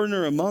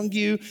foreigner among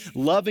you,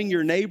 loving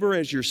your neighbor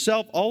as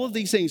yourself, all of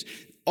these things,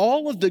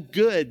 all of the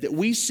good that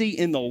we see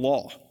in the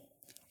law,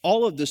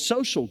 all of the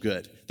social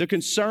good, the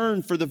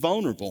concern for the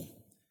vulnerable,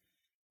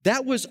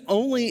 that was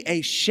only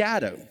a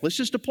shadow. Let's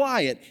just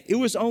apply it. It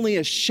was only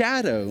a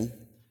shadow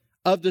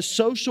of the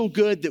social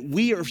good that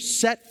we are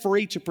set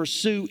free to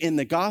pursue in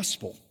the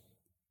gospel.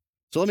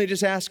 So let me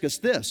just ask us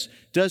this.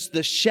 Does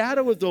the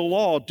shadow of the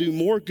law do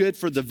more good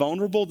for the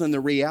vulnerable than the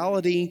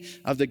reality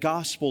of the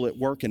gospel at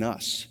work in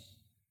us?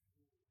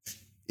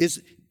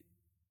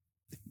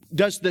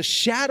 Does the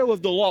shadow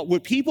of the law,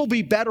 would people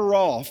be better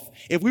off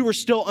if we were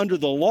still under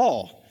the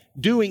law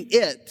doing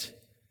it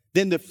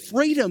than the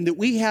freedom that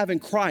we have in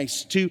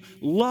Christ to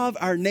love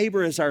our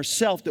neighbor as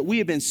ourselves, that we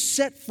have been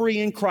set free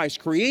in Christ,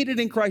 created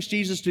in Christ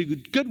Jesus to do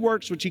good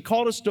works, which he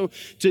called us to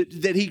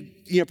that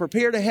he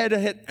prepared ahead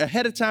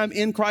of time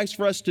in Christ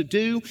for us to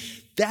do?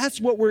 That's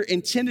what we're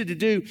intended to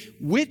do.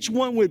 Which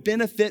one would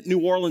benefit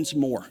New Orleans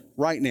more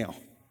right now?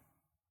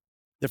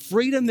 The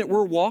freedom that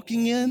we're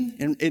walking in,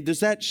 and does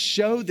that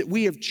show that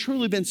we have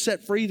truly been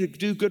set free to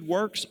do good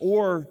works,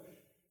 or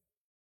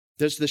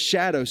does the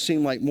shadow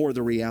seem like more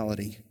the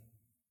reality?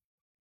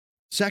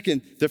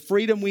 Second, the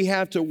freedom we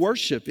have to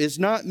worship is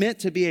not meant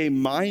to be a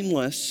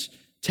mindless,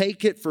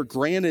 take it for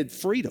granted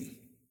freedom.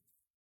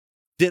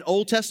 Did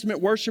Old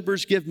Testament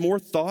worshipers give more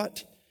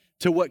thought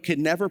to what could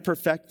never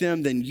perfect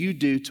them than you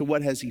do to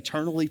what has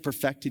eternally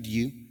perfected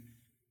you?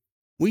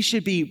 We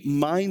should be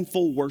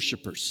mindful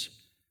worshipers.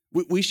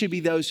 We should be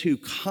those who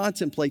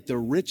contemplate the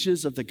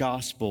riches of the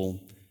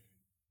gospel.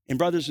 And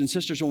brothers and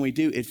sisters, when we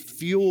do, it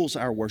fuels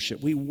our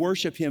worship. We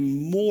worship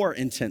him more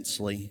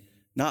intensely,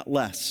 not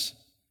less.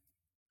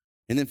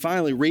 And then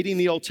finally, reading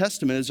the Old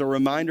Testament is a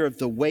reminder of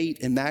the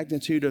weight and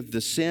magnitude of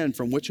the sin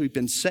from which we've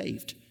been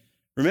saved.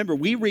 Remember,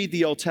 we read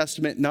the Old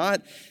Testament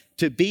not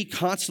to be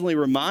constantly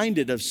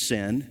reminded of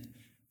sin,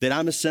 that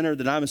I'm a sinner,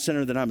 that I'm a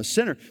sinner, that I'm a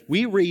sinner.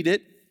 We read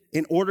it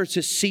in order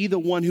to see the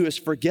one who has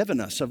forgiven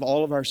us of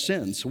all of our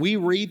sins. We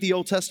read the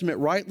Old Testament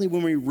rightly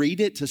when we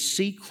read it to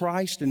see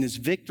Christ and his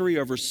victory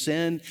over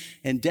sin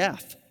and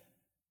death.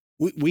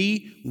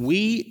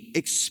 We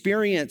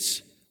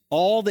experience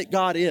all that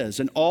God is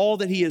and all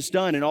that he has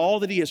done and all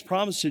that he has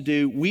promised to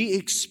do. We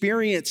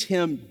experience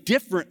him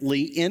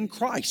differently in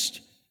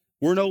Christ.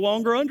 We're no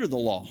longer under the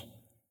law.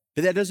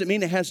 But that doesn't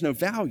mean it has no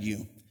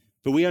value.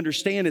 But we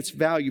understand its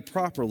value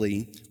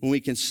properly when we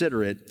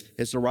consider it,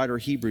 as the writer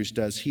of Hebrews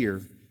does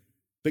here.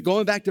 But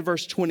going back to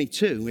verse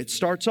 22, it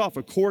starts off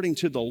according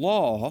to the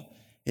law,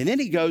 and then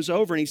he goes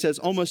over and he says,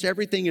 almost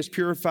everything is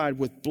purified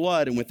with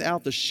blood, and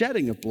without the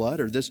shedding of blood,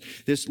 or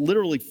this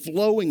literally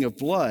flowing of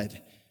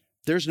blood,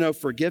 there's no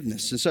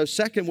forgiveness. And so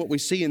second, what we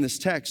see in this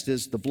text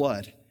is the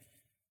blood.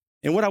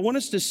 And what I want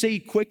us to see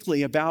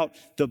quickly about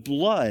the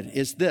blood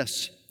is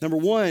this. Number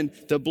one,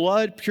 the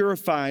blood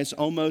purifies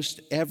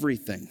almost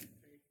everything.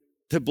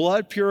 The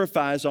blood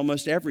purifies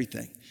almost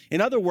everything.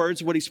 In other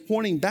words, what he's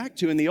pointing back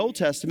to in the Old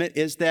Testament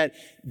is that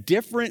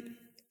different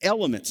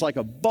elements, like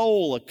a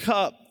bowl, a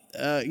cup,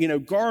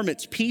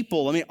 garments,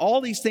 people,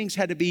 all these things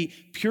had to be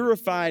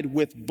purified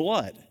with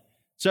blood.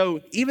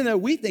 So even though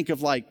we think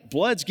of like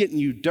blood's getting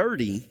you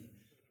dirty,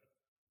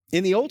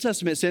 in the Old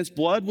Testament sense,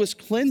 blood was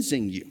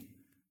cleansing you.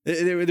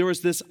 There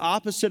was this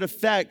opposite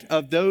effect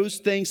of those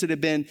things that had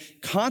been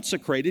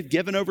consecrated,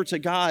 given over to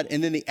God,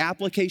 and then the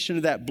application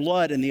of that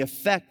blood and the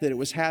effect that it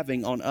was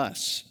having on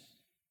us.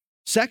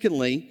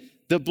 Secondly,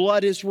 the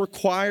blood is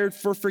required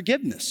for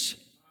forgiveness.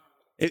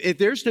 If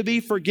there's to be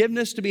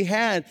forgiveness to be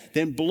had,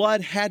 then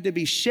blood had to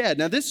be shed.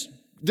 Now,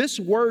 this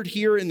word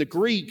here in the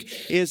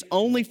Greek is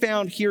only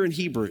found here in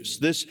Hebrews,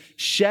 this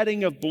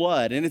shedding of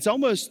blood. And it's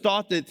almost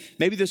thought that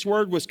maybe this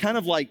word was kind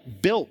of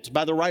like built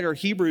by the writer of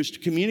Hebrews to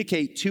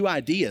communicate two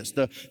ideas,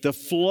 the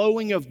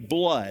flowing of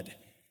blood.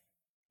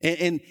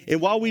 And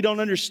while we don't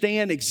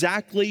understand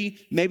exactly,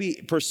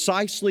 maybe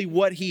precisely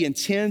what he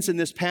intends in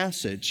this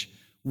passage,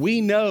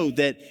 we know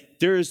that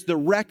there is the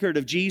record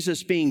of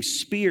Jesus being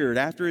speared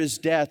after his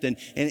death and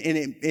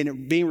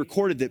it being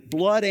recorded that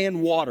blood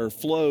and water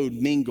flowed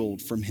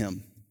mingled from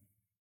him.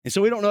 And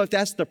so we don't know if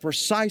that's the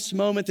precise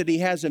moment that he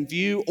has in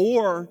view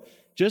or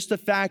just the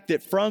fact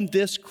that from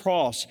this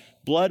cross,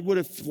 blood would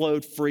have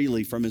flowed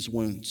freely from his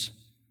wounds.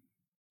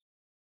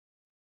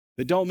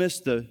 But don't miss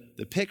the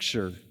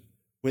picture.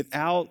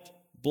 Without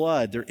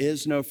blood, there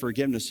is no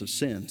forgiveness of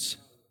sins.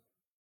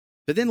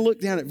 But then look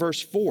down at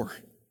verse 4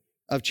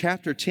 of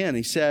chapter 10.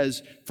 He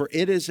says, "For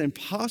it is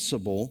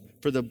impossible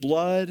for the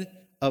blood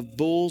of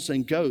bulls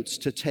and goats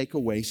to take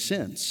away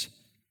sins."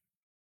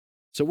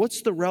 So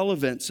what's the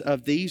relevance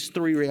of these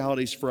three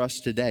realities for us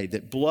today?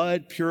 That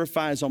blood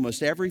purifies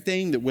almost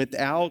everything, that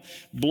without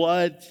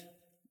blood,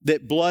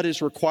 that blood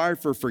is required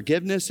for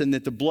forgiveness, and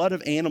that the blood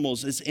of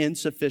animals is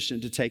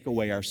insufficient to take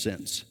away our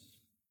sins.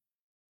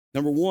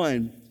 Number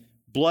one,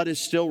 blood is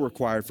still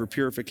required for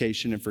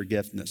purification and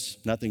forgiveness.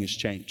 Nothing has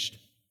changed.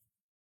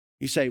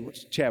 You say, well,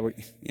 Chad,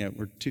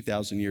 we're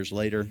 2,000 years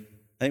later.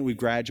 I think we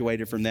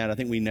graduated from that. I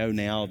think we know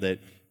now that,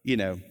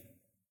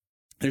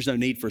 there's no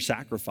need for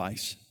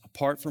sacrifice.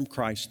 Apart from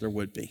Christ, there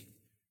would be.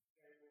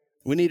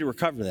 We need to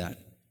recover that.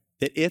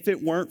 That if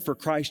it weren't for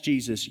Christ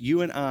Jesus, you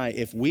and I,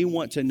 if we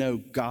want to know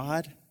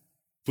God,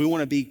 if we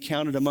want to be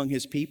counted among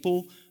his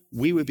people,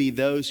 we would be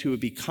those who would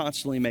be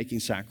constantly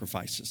making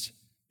sacrifices.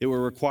 It would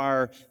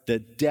require the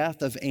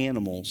death of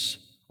animals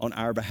on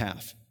our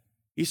behalf.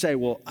 You say,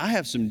 well, I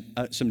have some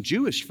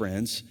Jewish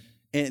friends,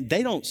 and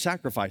they don't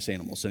sacrifice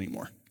animals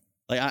anymore.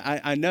 Like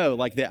I know,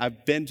 like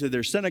I've been to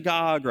their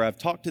synagogue or I've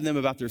talked to them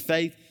about their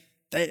faith.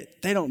 They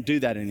don't do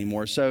that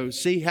anymore. So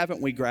see,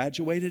 haven't we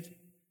graduated?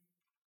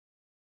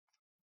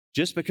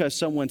 Just because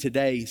someone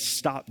today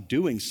stopped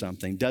doing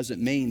something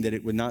doesn't mean that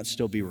it would not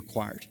still be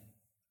required.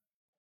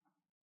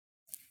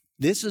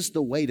 This is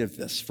the weight of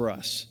this for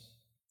us.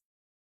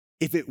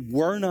 If it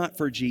were not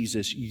for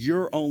Jesus,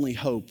 your only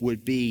hope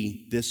would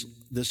be this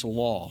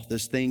law,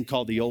 this thing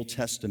called the Old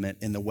Testament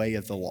and the way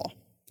of the law.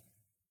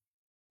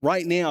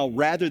 Right now,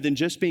 rather than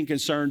just being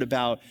concerned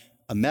about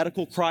a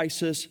medical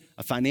crisis,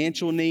 a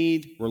financial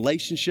need,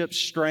 relationship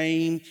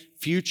strain,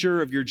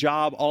 future of your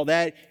job, all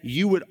that,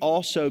 you would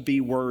also be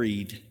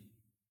worried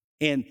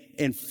and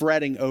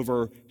fretting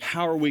over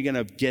how are we going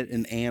to get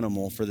an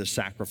animal for the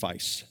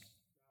sacrifice?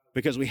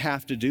 Because we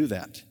have to do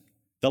that.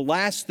 The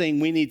last thing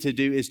we need to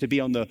do is to be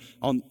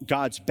on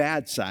God's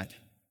bad side.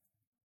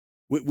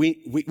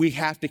 We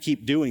have to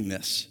keep doing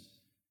this.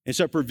 And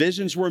so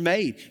provisions were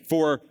made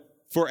for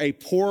a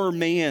poor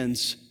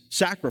man's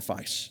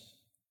sacrifice.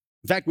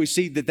 In fact, we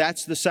see that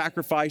that's the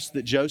sacrifice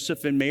that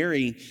Joseph and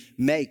Mary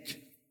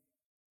make,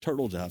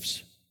 turtle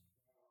doves.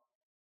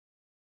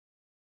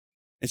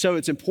 And so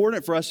it's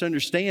important for us to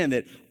understand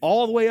that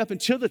all the way up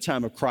until the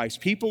time of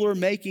Christ, people are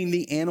making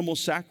the animal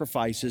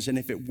sacrifices. And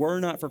if it were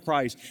not for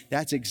Christ,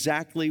 that's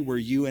exactly where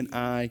you and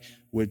I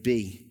would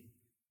be.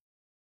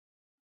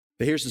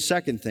 But here's the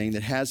second thing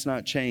that has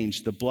not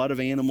changed. The blood of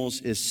animals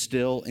is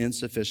still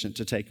insufficient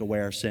to take away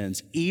our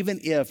sins, even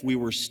if we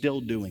were still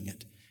doing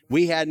it.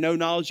 We had no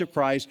knowledge of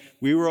Christ.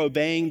 We were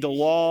obeying the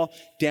law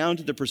down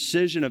to the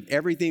precision of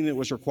everything that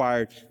was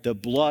required. The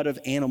blood of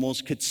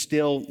animals could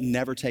still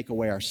never take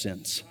away our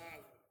sins.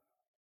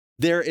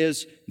 There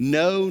is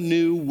no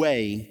new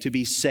way to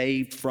be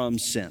saved from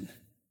sin.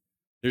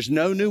 There's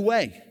no new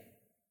way.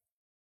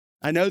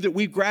 I know that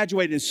we've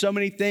graduated in so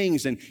many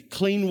things, and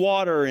clean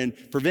water and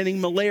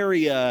preventing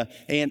malaria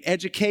and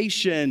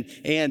education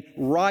and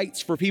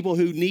rights for people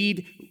who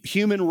need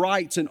human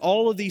rights and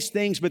all of these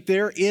things, but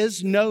there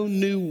is no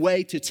new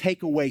way to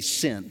take away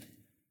sin.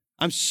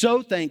 I'm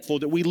so thankful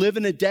that we live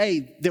in a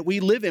day that we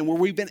live in where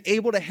we've been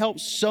able to help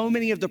so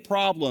many of the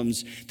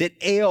problems that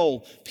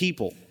ail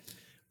people.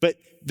 But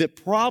the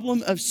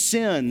problem of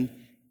sin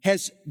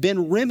has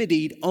been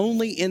remedied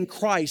only in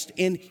Christ,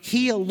 and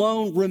He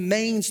alone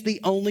remains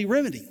the only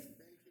remedy.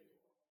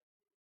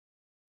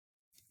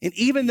 And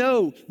even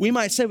though we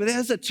might say, well,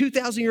 that's a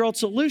 2,000-year-old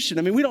solution.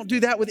 I mean, we don't do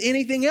that with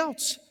anything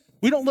else.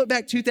 We don't look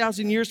back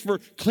 2,000 years for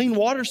clean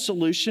water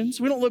solutions.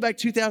 We don't look back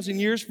 2,000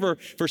 years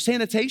for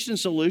sanitation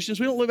solutions.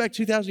 We don't look back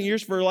 2,000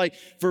 years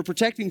for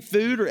protecting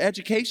food or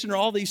education or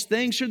all these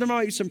things. Sure, there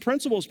might be some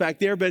principles back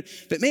there, but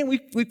man,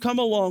 we've come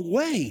a long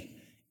way.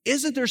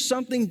 Isn't there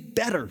something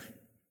better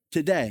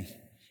today?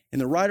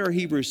 And the writer of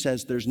Hebrews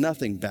says there's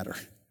nothing better.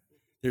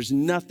 There's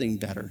nothing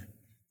better.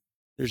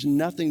 There's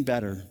nothing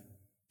better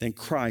than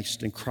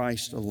Christ and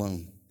Christ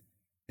alone.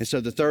 And so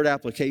the third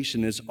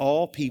application is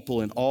all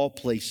people in all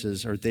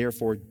places are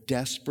therefore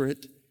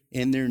desperate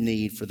in their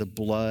need for the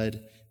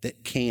blood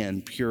that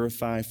can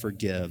purify,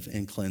 forgive,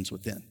 and cleanse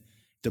within.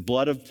 The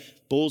blood of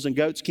bulls and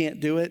goats can't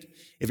do it.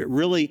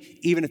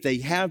 Even if they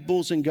have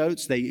bulls and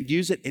goats, they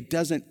use it, it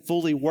doesn't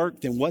fully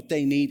work, then what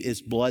they need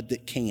is blood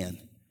that can,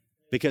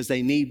 because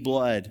they need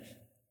blood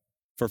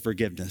for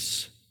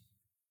forgiveness.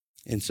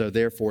 And so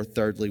therefore,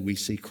 thirdly, we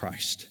see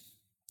Christ.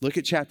 Look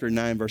at chapter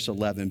 9, verse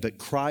 11. But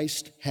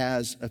Christ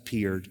has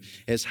appeared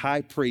as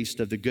high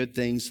priest of the good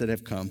things that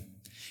have come,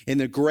 in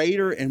the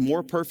greater and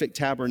more perfect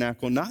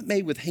tabernacle, not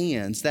made with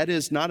hands, that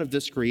is, not of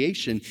this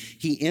creation.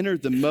 He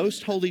entered the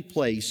most holy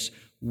place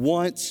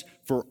once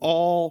for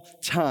all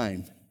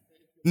time,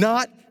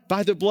 not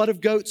by the blood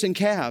of goats and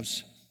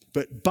calves,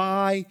 but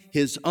by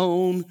His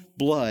own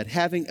blood,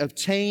 having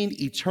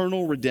obtained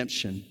eternal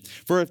redemption.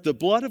 For if the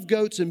blood of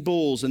goats and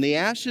bulls and the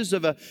ashes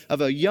of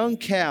a young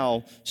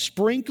cow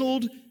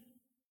sprinkling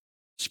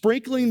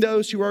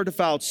those who are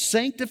defiled,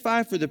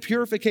 sanctify for the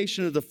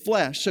purification of the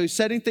flesh, so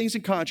setting things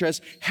in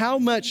contrast, how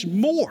much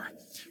more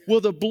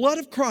will the blood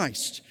of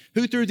Christ,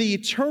 who through the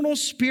eternal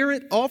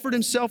Spirit offered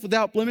Himself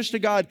without blemish to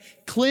God,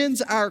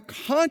 cleanse our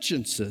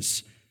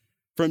consciences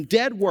from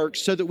dead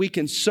works so that we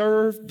can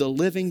serve the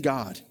living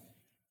God?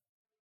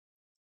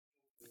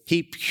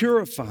 He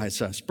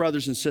purifies us,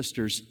 brothers and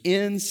sisters,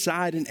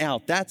 inside and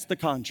out. That's the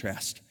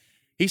contrast.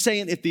 He's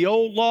saying if the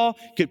old law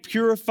could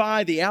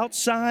purify the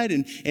outside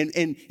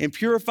and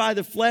purify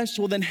the flesh,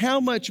 well, then how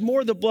much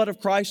more the blood of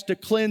Christ to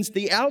cleanse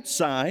the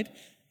outside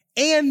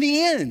and the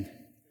in,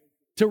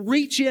 to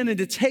reach in and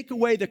to take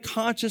away the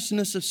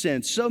consciousness of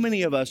sin. So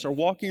many of us are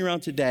walking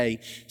around today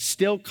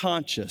still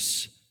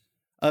conscious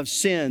of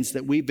sins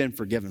that we've been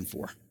forgiven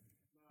for.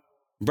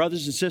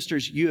 Brothers and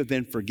sisters, you have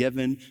been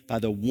forgiven by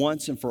the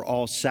once and for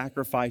all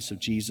sacrifice of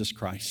Jesus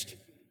Christ.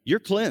 You're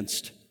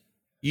cleansed.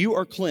 You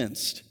are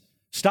cleansed.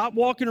 Stop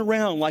walking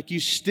around like you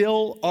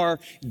still are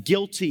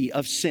guilty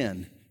of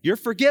sin. You're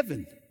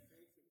forgiven.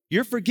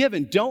 You're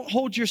forgiven. Don't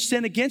hold your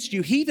sin against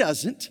you. He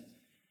doesn't.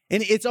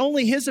 And it's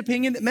only his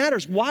opinion that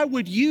matters. Why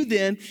would you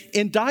then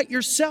indict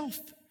yourself?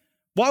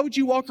 Why would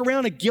you walk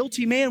around a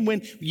guilty man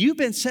when you've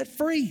been set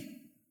free?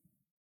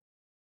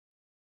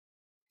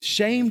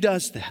 Shame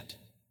does that.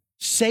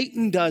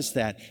 Satan does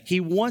that. He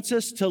wants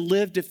us to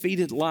live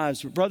defeated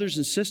lives. But brothers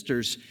and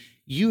sisters,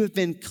 you have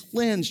been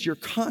cleansed, your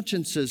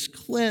consciences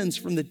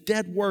cleansed from the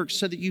dead works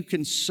so that you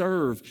can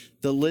serve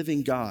the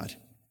living God.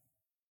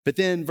 But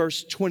then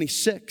verse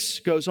 26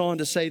 goes on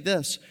to say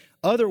this,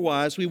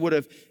 otherwise he would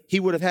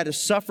have had to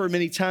suffer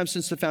many times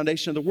since the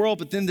foundation of the world.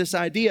 But then this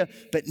idea,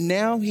 but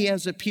now he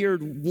has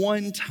appeared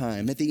one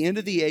time at the end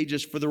of the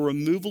ages for the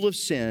removal of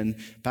sin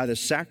by the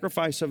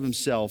sacrifice of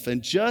himself.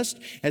 And just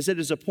as it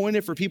is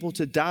appointed for people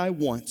to die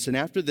once, and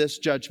after this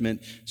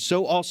judgment,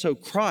 so also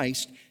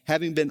Christ,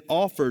 having been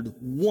offered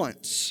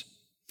once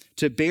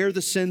to bear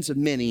the sins of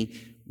many,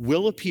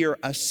 will appear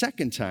a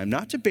second time,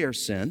 not to bear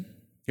sin.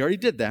 He already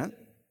did that.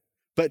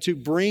 But to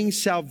bring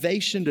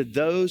salvation to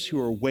those who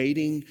are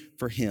waiting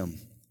for him.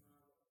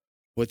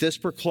 What this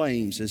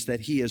proclaims is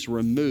that he has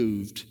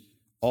removed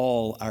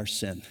all our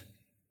sin.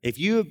 If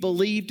you have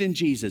believed in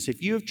Jesus,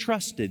 if you have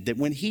trusted that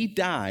when he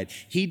died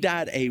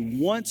a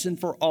once and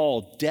for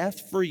all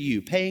death for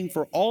you, paying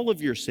for all of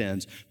your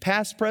sins,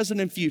 past, present,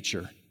 and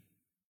future,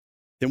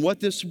 then what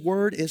this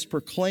word is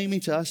proclaiming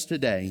to us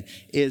today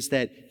is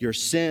that your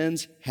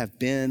sins have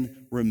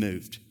been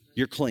removed.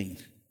 You're clean.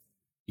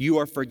 You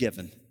are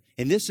forgiven.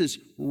 And this is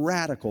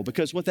radical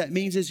because what that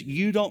means is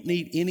you don't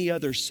need any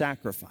other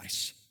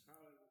sacrifice.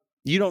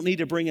 You don't need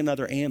to bring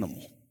another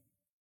animal.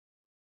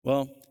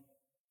 Well,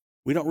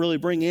 we don't really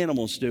bring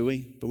animals, do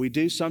we? But we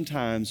do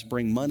sometimes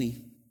bring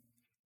money.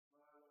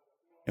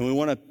 And we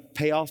want to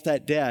pay off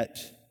that debt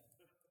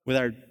with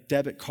our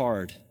debit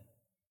card.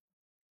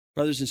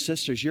 Brothers and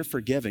sisters, you're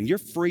forgiven. You're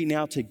free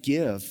now to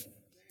give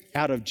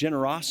out of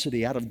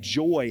generosity, out of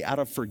joy, out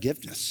of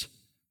forgiveness,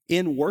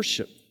 in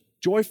worship,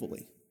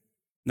 joyfully.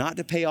 Not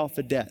to pay off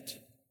a debt.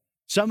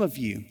 Some of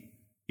you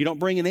don't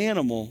bring an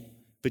animal,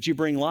 but you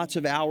bring lots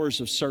of hours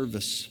of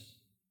service.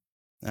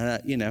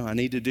 I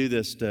need to do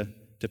this to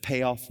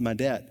pay off my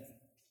debt.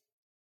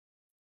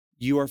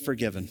 You are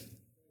forgiven.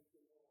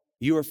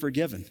 You are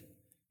forgiven.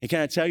 And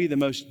can I tell you, the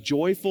most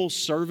joyful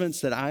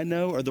servants that I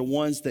know are the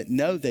ones that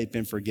know they've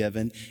been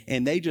forgiven,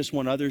 and they just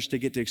want others to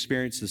get to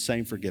experience the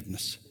same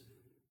forgiveness.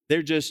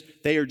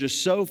 They are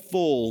just so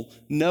full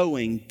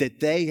knowing that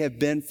they have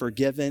been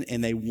forgiven,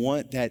 and they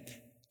want that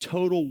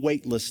total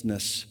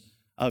weightlessness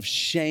of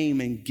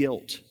shame and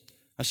guilt.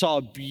 I saw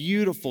a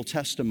beautiful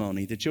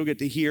testimony that you'll get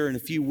to hear in a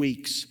few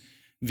weeks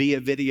via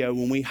video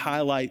when we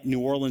highlight New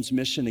Orleans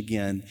Mission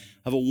again,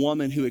 of a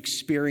woman who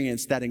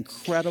experienced that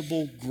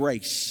incredible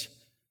grace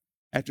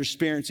after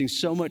experiencing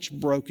so much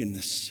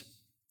brokenness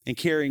and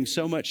carrying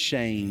so much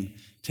shame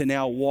to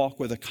now walk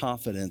with a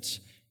confidence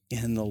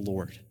in the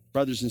Lord.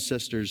 Brothers and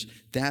sisters,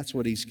 that's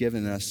what he's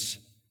given us.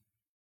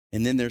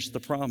 And then there's the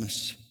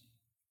promise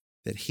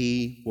that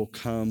he will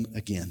come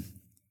again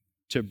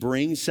to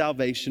bring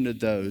salvation to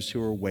those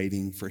who are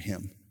waiting for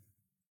him.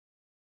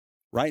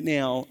 Right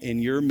now,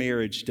 in your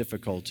marriage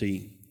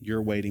difficulty,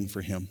 you're waiting for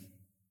him.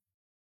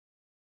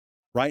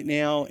 Right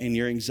now, in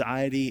your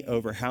anxiety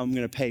over how I'm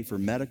going to pay for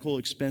medical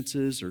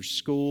expenses or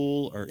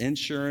school or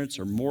insurance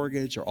or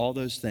mortgage or all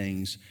those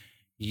things,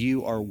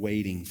 you are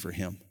waiting for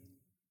him.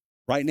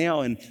 Right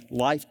now, in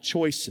life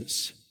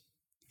choices,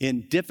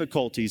 in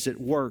difficulties at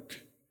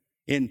work,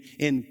 in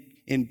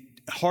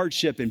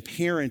hardship in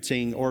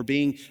parenting or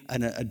being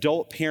an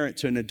adult parent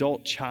to an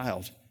adult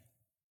child,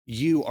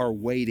 you are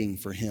waiting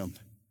for him.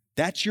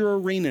 That's your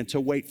arena to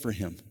wait for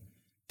him.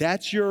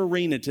 That's your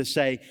arena to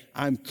say,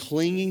 I'm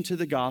clinging to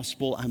the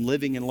gospel. I'm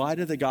living in light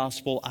of the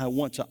gospel. I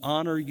want to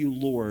honor you,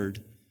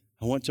 Lord.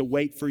 I want to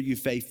wait for you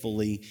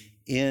faithfully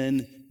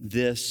in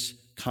this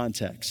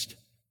context.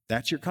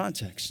 That's your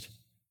context.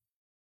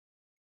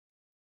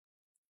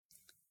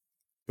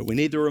 But we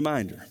need the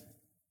reminder.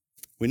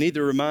 We need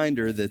the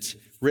reminder that's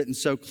written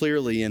so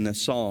clearly in a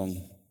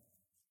song.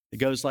 It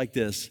goes like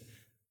this: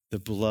 the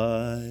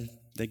blood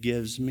that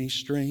gives me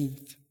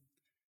strength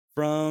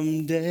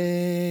from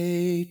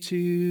day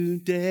to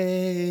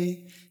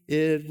day,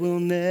 it will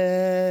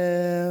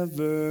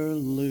never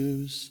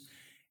lose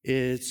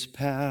its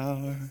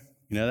power.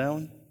 You know that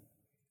one?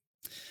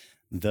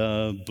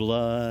 The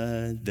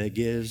blood that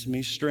gives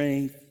me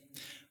strength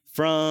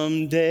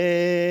from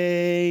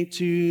day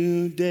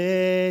to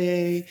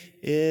day,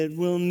 it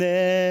will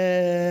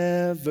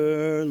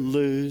never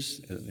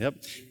lose. Yep.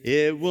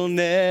 It will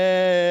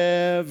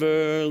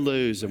never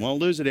lose. It won't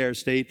lose it,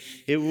 Aristide.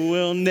 It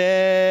will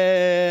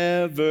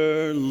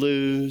never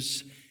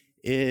lose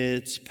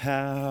its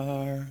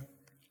power.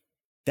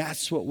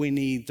 That's what we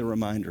need the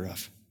reminder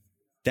of.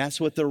 That's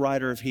what the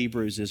writer of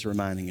Hebrews is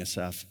reminding us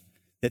of.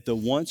 That the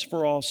once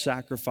for all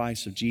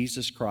sacrifice of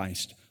Jesus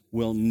Christ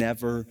will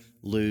never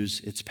lose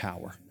its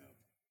power.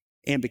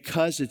 And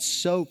because it's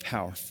so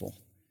powerful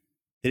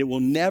that it will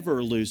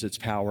never lose its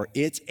power,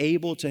 it's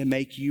able to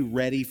make you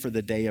ready for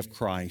the day of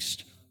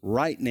Christ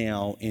right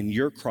now in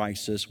your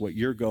crisis, what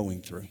you're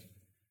going through.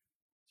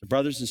 So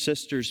brothers and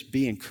sisters,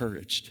 be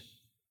encouraged.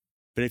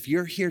 But if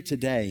you're here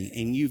today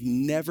and you've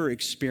never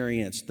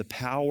experienced the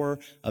power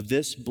of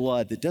this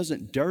blood that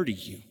doesn't dirty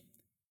you,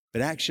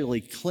 but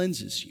actually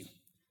cleanses you,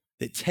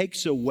 that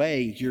takes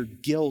away your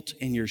guilt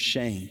and your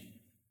shame,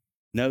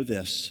 know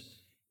this,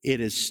 it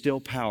is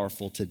still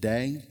powerful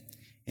today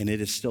and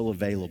it is still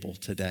available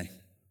today.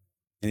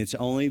 And it's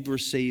only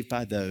received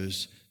by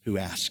those who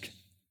ask,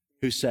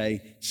 who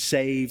say,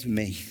 save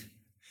me,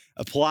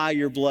 apply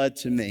your blood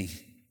to me,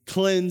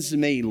 cleanse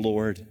me,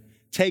 Lord,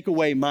 take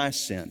away my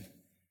sin.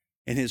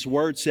 And his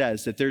word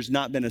says that there's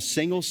not been a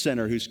single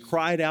sinner who's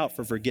cried out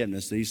for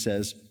forgiveness that he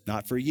says,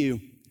 not for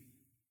you.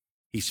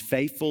 He's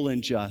faithful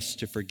and just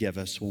to forgive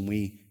us when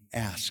we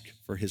ask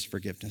for his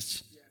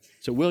forgiveness.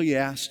 So will you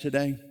ask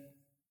today?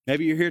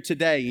 Maybe you're here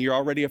today and you're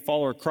already a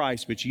follower of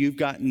Christ, but you've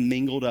gotten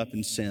mingled up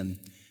in sin.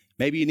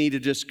 Maybe you need to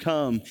just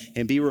come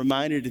and be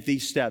reminded of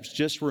these steps,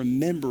 just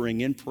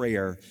remembering in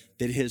prayer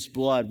that his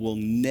blood will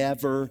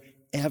never,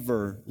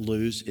 ever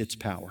lose its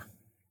power.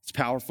 It's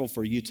powerful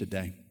for you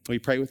today. Will you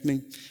pray with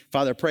me?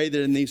 Father, I pray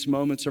that in these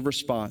moments of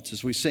response,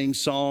 as we sing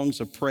songs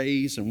of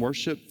praise and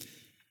worship,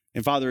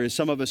 and Father, as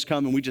some of us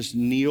come and we just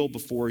kneel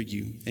before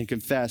you and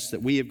confess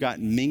that we have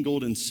gotten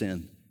mingled in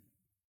sin,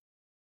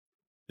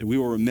 that we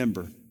will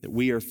remember that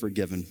we are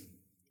forgiven.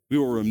 We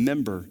will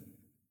remember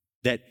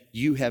that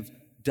you have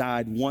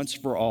died once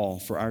for all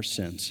for our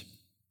sins,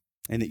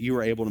 and that you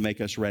are able to make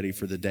us ready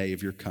for the day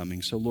of your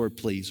coming. So Lord,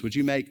 please, would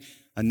you make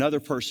another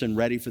person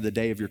ready for the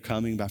day of your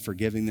coming by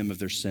forgiving them of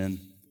their sin?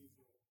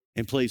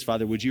 And please,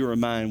 Father, would you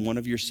remind one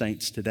of your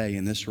saints today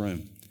in this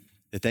room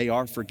that they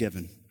are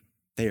forgiven.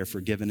 They are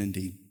forgiven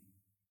indeed.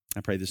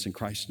 I pray this in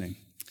Christ's name.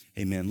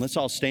 Amen. Let's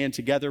all stand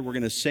together. We're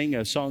going to sing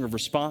a song of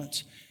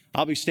response.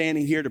 I'll be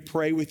standing here to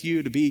pray with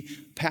you, to be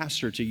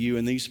pastor to you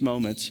in these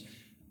moments.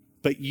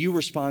 But you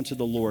respond to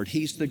the Lord.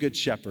 He's the good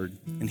shepherd,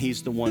 and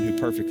he's the one who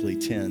perfectly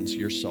tends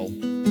your soul.